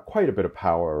quite a bit of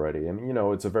power already.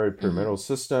 It's a very pyramidal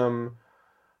system.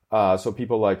 So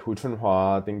people like Hu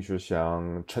Chunhua, Ding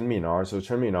Zhixiang, Chen Minar. So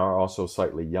Chen Minar also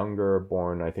slightly younger,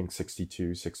 born, I think,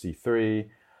 62, 63.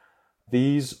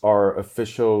 These are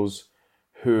officials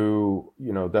who,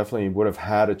 definitely would have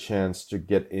had a chance to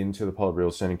get into the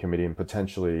Politburo Standing Committee and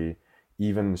potentially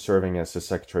even serving as the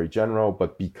Secretary General.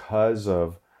 But because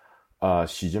of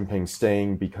Xi Jinping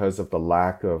staying, because of the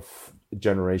lack of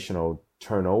generational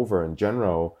turnover in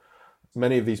general,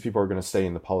 many of these people are going to stay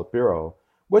in the Politburo,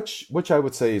 which I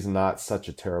would say is not such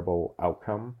a terrible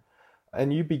outcome.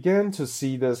 And you begin to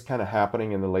see this kind of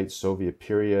happening in the late Soviet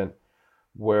period,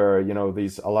 where,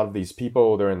 a lot of these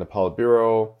people, they're in the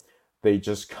Politburo, they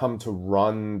just come to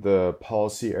run the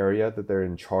policy area that they're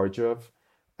in charge of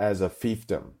as a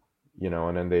fiefdom.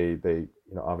 and then they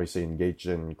obviously engage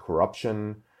in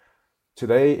corruption.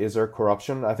 Today, is there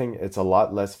corruption? I think it's a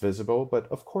lot less visible,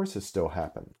 but of course it still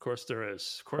happens. Of course there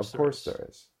is. Of course there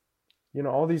is.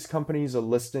 All these companies are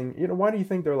listing, why do you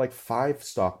think there are like 5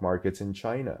 stock markets in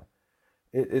China?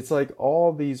 It's like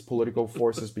all these political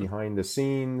forces behind the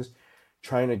scenes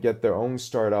trying to get their own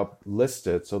startup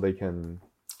listed so they can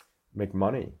make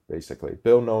money, basically.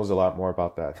 Bill knows a lot more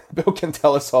about that. Bill can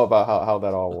tell us all about how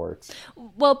that all works.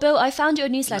 Well, Bill, I found your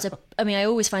newsletter, I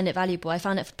always find it valuable. I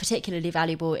found it particularly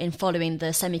valuable in following the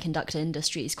semiconductor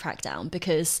industry's crackdown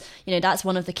because, that's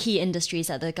one of the key industries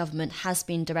that the government has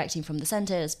been directing from the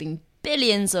centre. There's been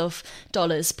billions of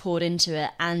dollars poured into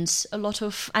it and a lot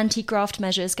of anti-graft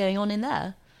measures going on in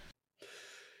there.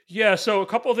 Yeah, so a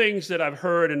couple of things that I've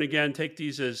heard, and again, take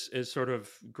these as sort of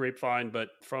grapevine, but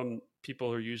from people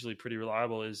who are usually pretty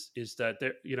reliable, is that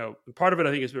there, part of it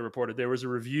I think has been reported. There was a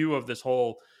review of this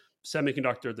whole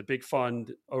semiconductor, the big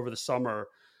fund over the summer,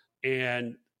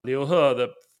 and Liu He, the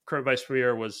current vice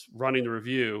premier, was running the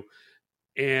review,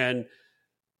 and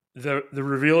the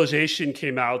realization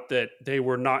came out that they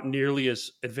were not nearly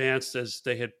as advanced as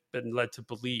they had been led to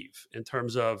believe in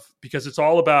terms of, because it's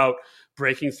all about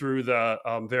breaking through the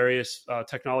various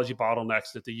technology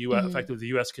bottlenecks that the U.S. effectively the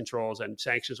U.S. controls and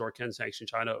sanctions or can sanction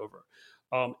China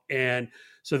over. And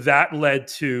so that led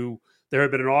to, there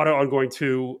had been an audit ongoing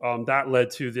too. That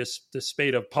led to this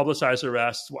spate of publicized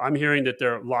arrests. I'm hearing that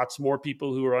there are lots more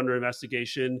people who are under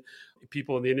investigation,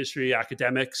 people in the industry,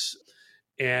 academics.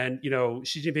 And,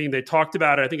 Xi Jinping, they talked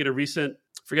about it, I think at a recent,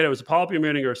 it was a policy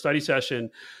meeting or a study session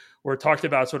where it talked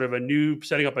about sort of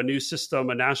setting up a new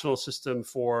system, a national system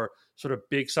for sort of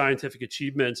big scientific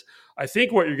achievements. I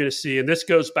think what you're going to see, and this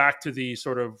goes back to the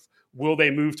sort of, will they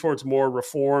move towards more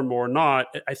reform or not?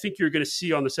 I think you're going to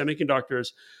see on the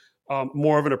semiconductors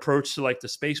more of an approach to like the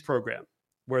space program,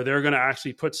 where they're going to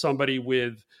actually put somebody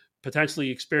with potentially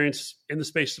experience in the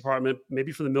Space Department,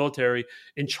 maybe from the military,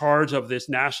 in charge of this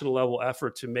national level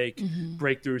effort to make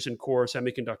breakthroughs in core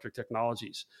semiconductor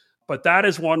technologies. But that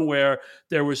is one where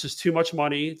there was just too much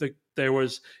money.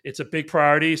 It's a big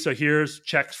priority. So here's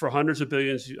checks for hundreds of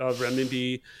billions of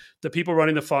renminbi. The people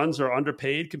running the funds are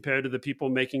underpaid compared to the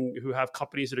people who have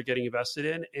companies that are getting invested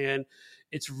in. And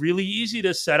it's really easy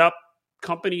to set up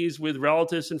companies with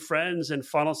relatives and friends and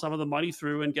funnel some of the money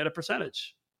through and get a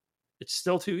percentage. It's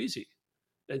still too easy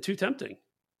and too tempting.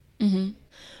 Mm-hmm.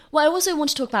 Well, I also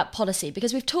want to talk about policy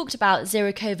because we've talked about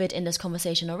zero COVID in this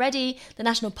conversation already. The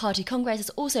National Party Congress is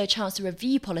also a chance to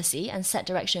review policy and set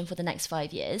direction for the next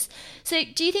 5 years. So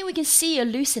do you think we can see a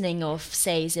loosening of,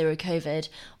 say, zero COVID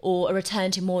or a return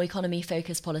to more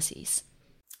economy-focused policies?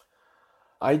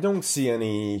 I don't see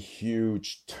any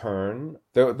huge turn.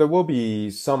 There will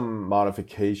be some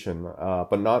modification,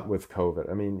 but not with COVID.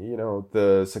 I mean,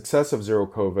 the success of zero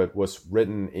COVID was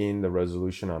written in the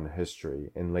resolution on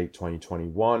history in late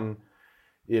 2021.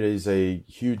 It is a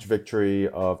huge victory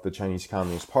of the Chinese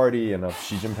Communist Party and of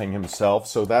Xi Jinping himself.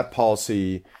 So that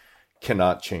policy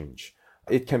cannot change.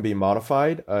 It can be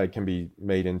modified. It can be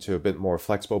made into a bit more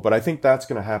flexible. But I think that's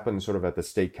going to happen sort of at the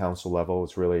state council level.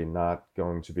 It's really not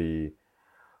going to be...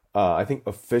 I think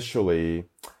officially,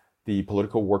 the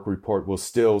political work report will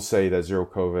still say that zero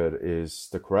COVID is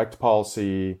the correct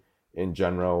policy. In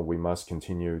general, we must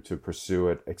continue to pursue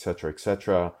it, et cetera, et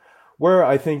cetera. Where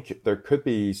I think there could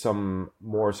be some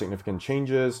more significant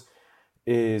changes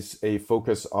is a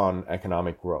focus on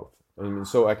economic growth.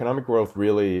 So economic growth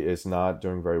really is not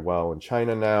doing very well in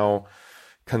China now.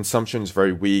 Consumption is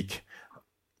very weak.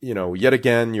 Yet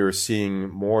again, you're seeing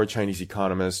more Chinese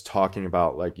economists talking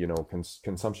about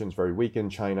consumption is very weak in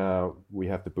China. We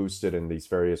have to boost it in these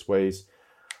various ways.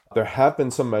 There have been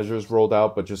some measures rolled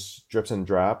out, but just drips and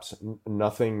drabs,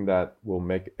 nothing that will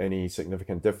make any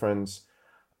significant difference.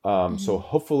 So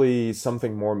hopefully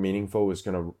something more meaningful is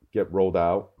going to get rolled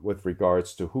out with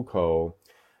regards to hukou.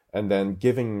 And then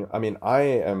I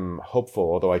am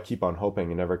hopeful, although I keep on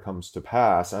hoping it never comes to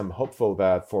pass. I'm hopeful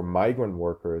that for migrant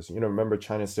workers, remember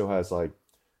China still has like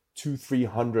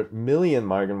 200-300 million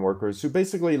migrant workers who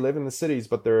basically live in the cities,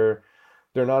 but they're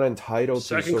not entitled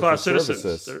to social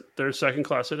services. They're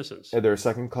second-class citizens. They're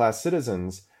second-class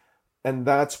citizens. And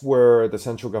that's where the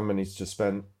central government needs to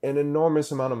spend an enormous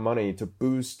amount of money to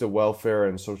boost the welfare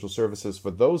and social services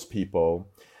for those people.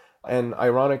 And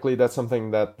ironically, that's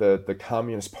something that the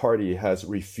Communist Party has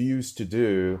refused to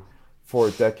do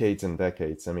for decades and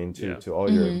decades. I mean, to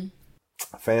all your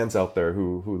fans out there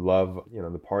who love,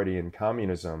 the party and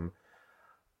communism,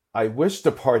 I wish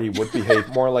the party would behave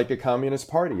more like a communist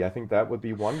party. I think that would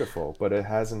be wonderful, but it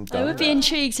hasn't done that. I would be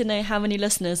intrigued to know how many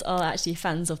listeners are actually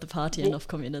fans of the party and of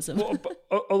communism.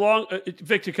 along,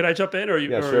 Victor, could I jump in? Or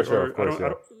you? Yeah, sure, of course.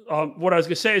 What I was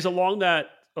going to say is along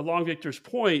Victor's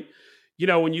point,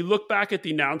 when you look back at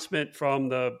the announcement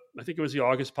from I think it was the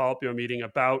August Politburo meeting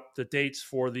about the dates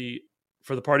for the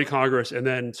Party Congress, and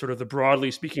then sort of the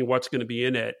broadly speaking, what's going to be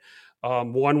in it.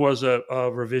 One was a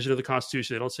revision of the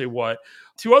Constitution. They don't say what.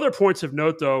 Two other points of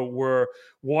note, though, were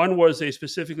one was they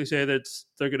specifically say that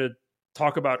they're going to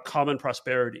talk about common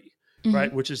prosperity,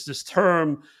 right? Which is this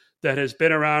term that has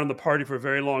been around in the party for a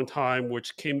very long time,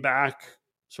 which came back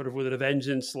sort of with a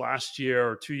vengeance last year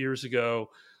or 2 years ago,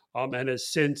 and has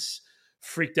since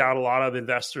freaked out a lot of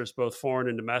investors, both foreign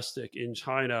and domestic, in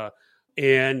China.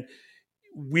 And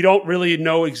we don't really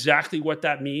know exactly what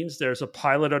that means. There's a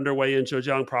pilot underway in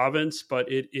Zhejiang province,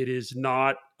 but it is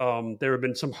not, there have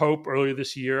been some hope earlier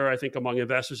this year, I think among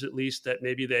investors at least, that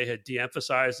maybe they had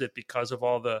de-emphasized it because of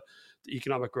all the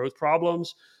economic growth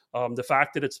problems. The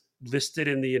fact that it's listed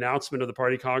in the announcement of the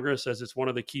Party Congress as it's one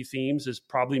of the key themes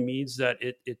probably means that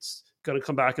it's going to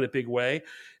come back in a big way.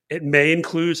 It may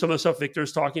include some of the stuff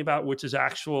Victor's talking about, which is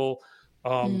actual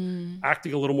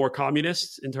acting a little more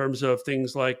communist in terms of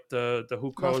things like the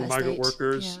hukou and migrant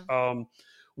workers. Yeah.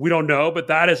 We don't know, but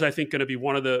that is, I think, going to be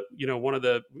one of the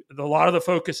a lot of the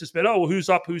focus has been, who's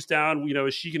up, who's down,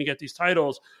 is she going to get these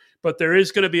titles? But there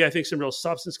is going to be, I think, some real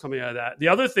substance coming out of that. The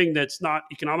other thing that's not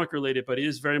economic related, but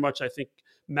is very much, I think,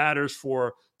 matters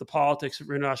for the politics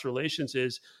of international relations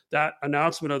is that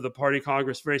announcement of the Party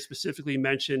Congress very specifically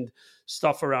mentioned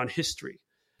stuff around history.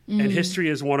 And history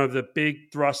is one of the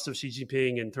big thrusts of Xi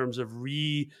Jinping in terms of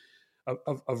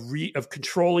of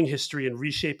controlling history and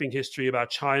reshaping history about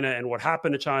China and what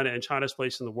happened to China and China's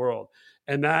place in the world.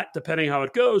 And that, depending how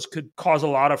it goes, could cause a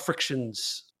lot of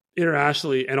frictions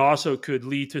internationally, and also could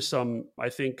lead to some, I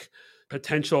think,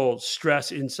 potential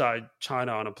stress inside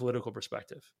China on a political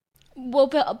perspective. Well,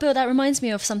 Bill, that reminds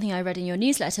me of something I read in your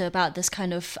newsletter about this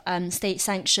kind of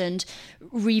state-sanctioned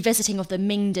revisiting of the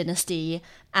Ming dynasty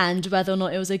and whether or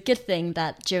not it was a good thing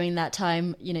that during that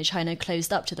time, China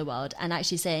closed up to the world, and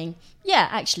actually saying, yeah,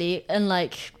 actually,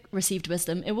 unlike received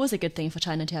wisdom, it was a good thing for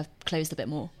China to have closed a bit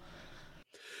more.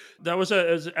 That was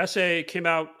an essay came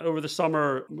out over the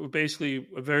summer, basically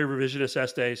a very revisionist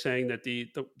essay saying that the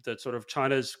sort of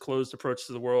China's closed approach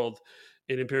to the world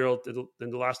in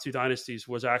the last two dynasties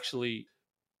was actually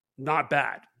not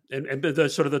bad. And the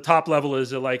sort of the top level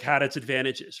is it had its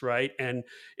advantages, right? And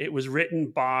it was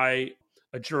written by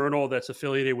a journal that's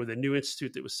affiliated with a new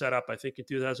institute that was set up, I think, in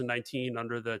 2019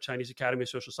 under the Chinese Academy of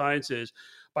Social Sciences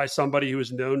by somebody who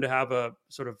is known to have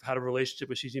had a relationship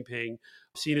with Xi Jinping,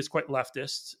 seen as quite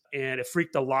leftist. And it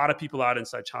freaked a lot of people out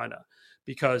inside China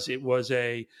because it was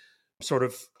a sort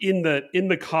of in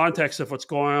the context of what's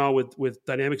going on with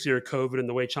dynamic zero COVID and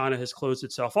the way China has closed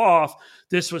itself off.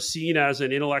 This was seen as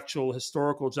an intellectual,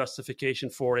 historical justification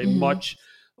for a much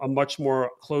more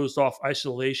closed off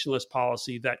isolationist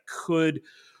policy that could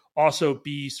also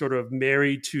be sort of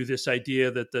married to this idea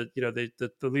that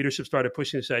the leadership started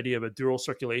pushing this idea of a dual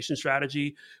circulation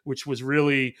strategy, which was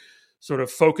really sort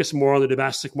of focused more on the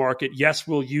domestic market. Yes,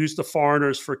 we'll use the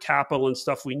foreigners for capital and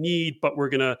stuff we need, but we're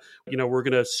gonna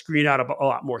screen out a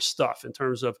lot more stuff in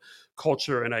terms of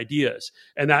culture and ideas.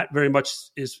 And that very much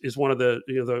is one of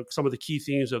the some of the key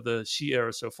themes of the Xi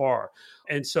era so far.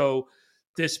 And so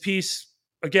this piece,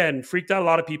 again, freaked out a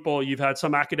lot of people. You've had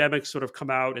some academics sort of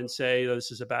come out and say,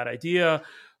 this is a bad idea.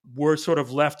 We're sort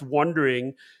of left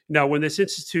wondering. Now, when this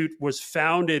institute was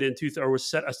founded established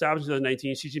in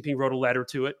 2019, Xi Jinping wrote a letter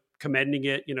to it, commending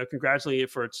it, congratulating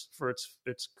it for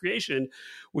its creation,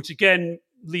 which again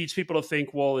leads people to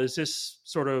think, well, is this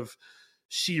sort of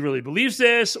Xi really believes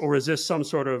this, or is this some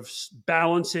sort of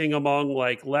balancing among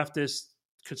leftist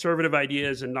conservative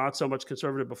ideas and not so much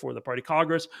conservative before the Party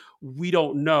Congress? We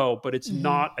don't know, but it's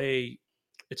not an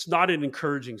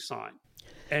encouraging sign.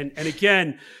 And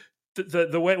again,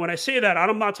 the way when I say that,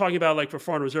 I'm not talking about for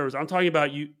foreign reserves. I'm talking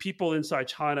about people inside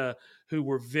China who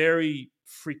were very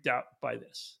freaked out by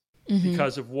this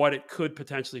because of what it could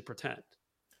potentially portend.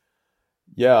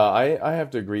 Yeah, I have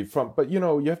to agree. But you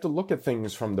have to look at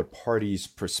things from the party's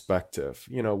perspective.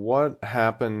 What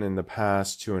happened in the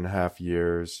past 2.5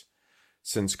 years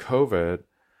since COVID,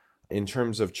 in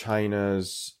terms of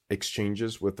China's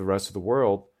exchanges with the rest of the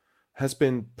world, has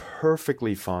been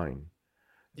perfectly fine.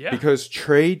 Yeah. Because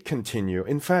trade continued.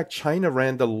 In fact, China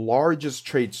ran the largest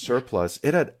trade surplus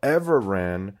it had ever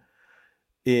ran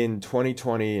in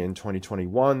 2020 and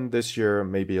 2021. This year,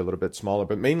 maybe a little bit smaller,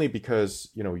 but mainly because,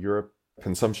 Europe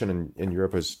consumption in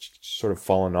Europe has sort of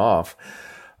fallen off.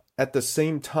 At the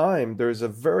same time, there's a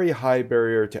very high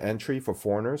barrier to entry for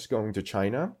foreigners going to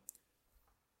China.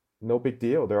 no big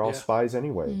deal. They're all spies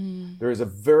anyway. There is a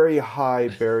very high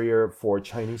barrier for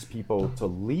Chinese people to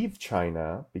leave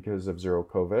China because of zero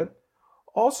COVID.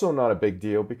 Also not a big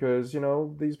deal because,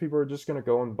 these people are just going to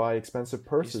go and buy expensive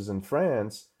purses in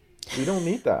France. We don't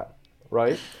need that,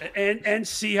 right? And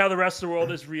see how the rest of the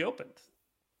world is reopened.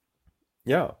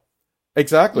 Yeah,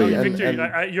 exactly. No,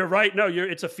 Victor, you're right. No,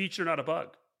 it's a feature, not a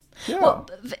bug. Yeah. Well,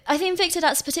 I think, Victor,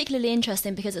 that's particularly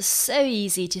interesting because it's so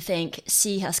easy to think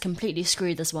Xi has completely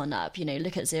screwed this one up.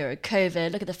 Look at zero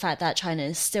COVID, look at the fact that China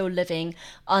is still living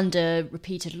under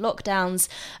repeated lockdowns,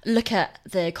 look at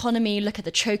the economy, look at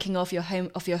the choking off your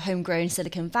homegrown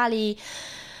Silicon Valley,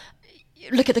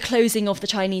 look at the closing of the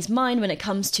Chinese mind when it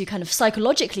comes to kind of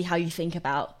psychologically how you think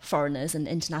about foreigners and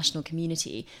international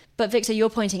community. But Victor, you're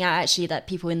pointing out actually that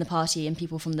people in the party and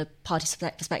people from the party's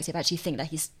perspective actually think that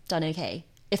he's done okay,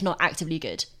 if not actively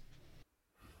good.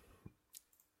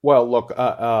 Well, look,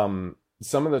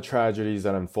 some of the tragedies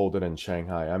that unfolded in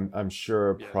Shanghai, I'm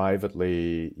sure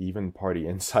privately, even party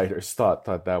insiders thought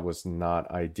that was not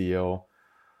ideal.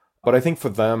 But I think for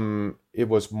them, it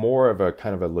was more of a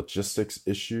kind of a logistics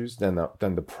issues than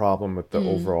the problem with the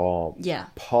overall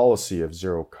policy of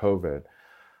zero COVID.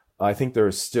 I think there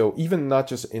is still, even not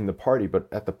just in the party, but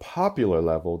at the popular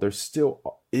level, there still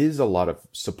is a lot of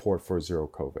support for zero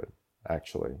COVID,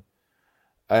 actually.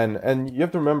 And you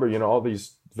have to remember, all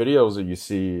these videos that you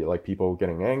see, like people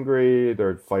getting angry,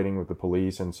 they're fighting with the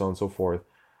police and so on and so forth.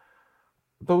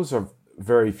 Those are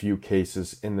very few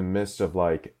cases in the midst of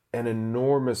like an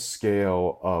enormous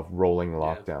scale of rolling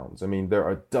lockdowns. I mean, there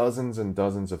are dozens and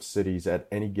dozens of cities at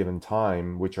any given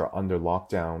time which are under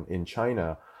lockdown in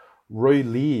China.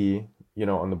 Ruili,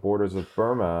 on the borders of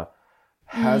Burma,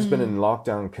 has been in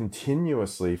lockdown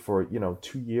continuously for,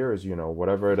 2 years,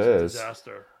 whatever it is.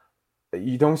 Disaster.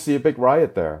 You don't see a big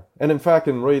riot there. And in fact,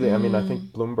 in Ruili, I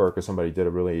think Bloomberg or somebody did a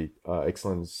really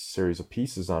excellent series of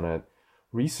pieces on it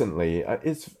recently.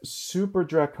 It's super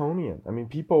draconian. I mean,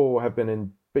 people have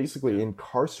been basically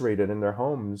incarcerated in their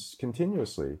homes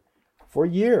continuously for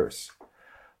years.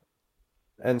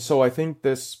 And so I think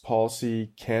this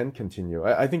policy can continue.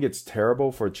 I think it's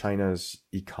terrible for China's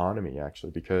economy,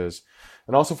 actually,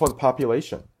 and also for the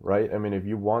population, right? I mean, if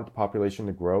you want the population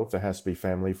to grow, there has to be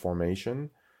family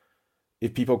formation.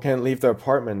 If people can't leave their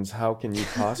apartments, how can you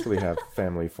possibly have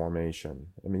family formation?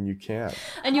 I mean, you can't.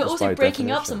 And you're also breaking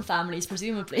up some families,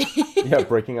 presumably. Yeah,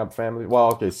 breaking up families.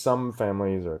 Well, okay, some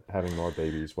families are having more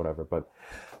babies, whatever. But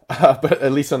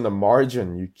at least on the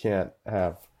margin, you can't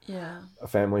have a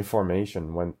family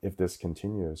formation if this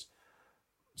continues.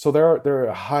 So there are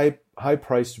a high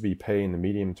price to be paid in the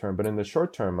medium term. But in the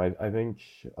short term, I think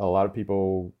a lot of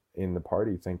people in the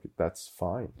party think that's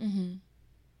fine. Mm-hmm.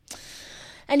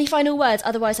 Any final words?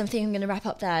 Otherwise, I'm thinking I'm going to wrap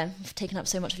up there. I've taken up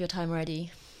so much of your time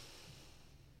already.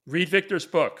 Read Victor's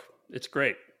book. It's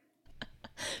great.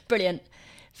 Brilliant.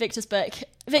 Victor's book.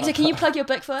 Victor, can you plug your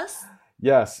book for us?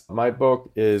 Yes. My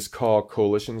book is called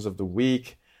Coalitions of the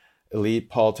Weak: Elite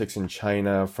Politics in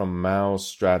China from Mao's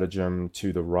Stratagem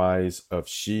to the Rise of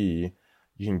Xi.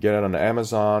 You can get it on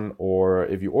Amazon, or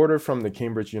if you order from the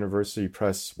Cambridge University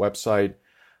Press website,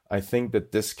 I think the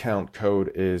discount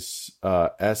code is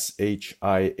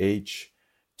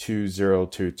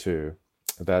SHIH2022.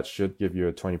 That should give you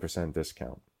a 20%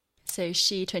 discount. So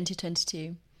Xi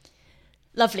 2022.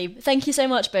 Lovely. Thank you so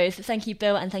much, both. Thank you,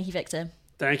 Bill, and thank you, Victor.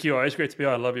 Thank you. Always great to be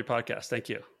on. I love your podcast. Thank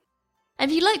you.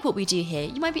 And if you like what we do here,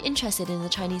 you might be interested in the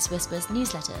Chinese Whispers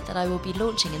newsletter that I will be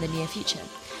launching in the near future.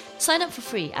 Sign up for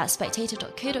free at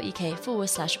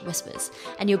spectator.co.uk/whispers,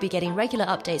 and you'll be getting regular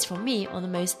updates from me on the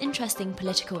most interesting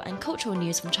political and cultural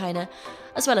news from China,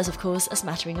 as well as, of course, a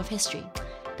smattering of history.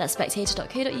 That's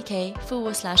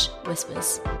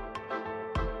spectator.co.uk/whispers.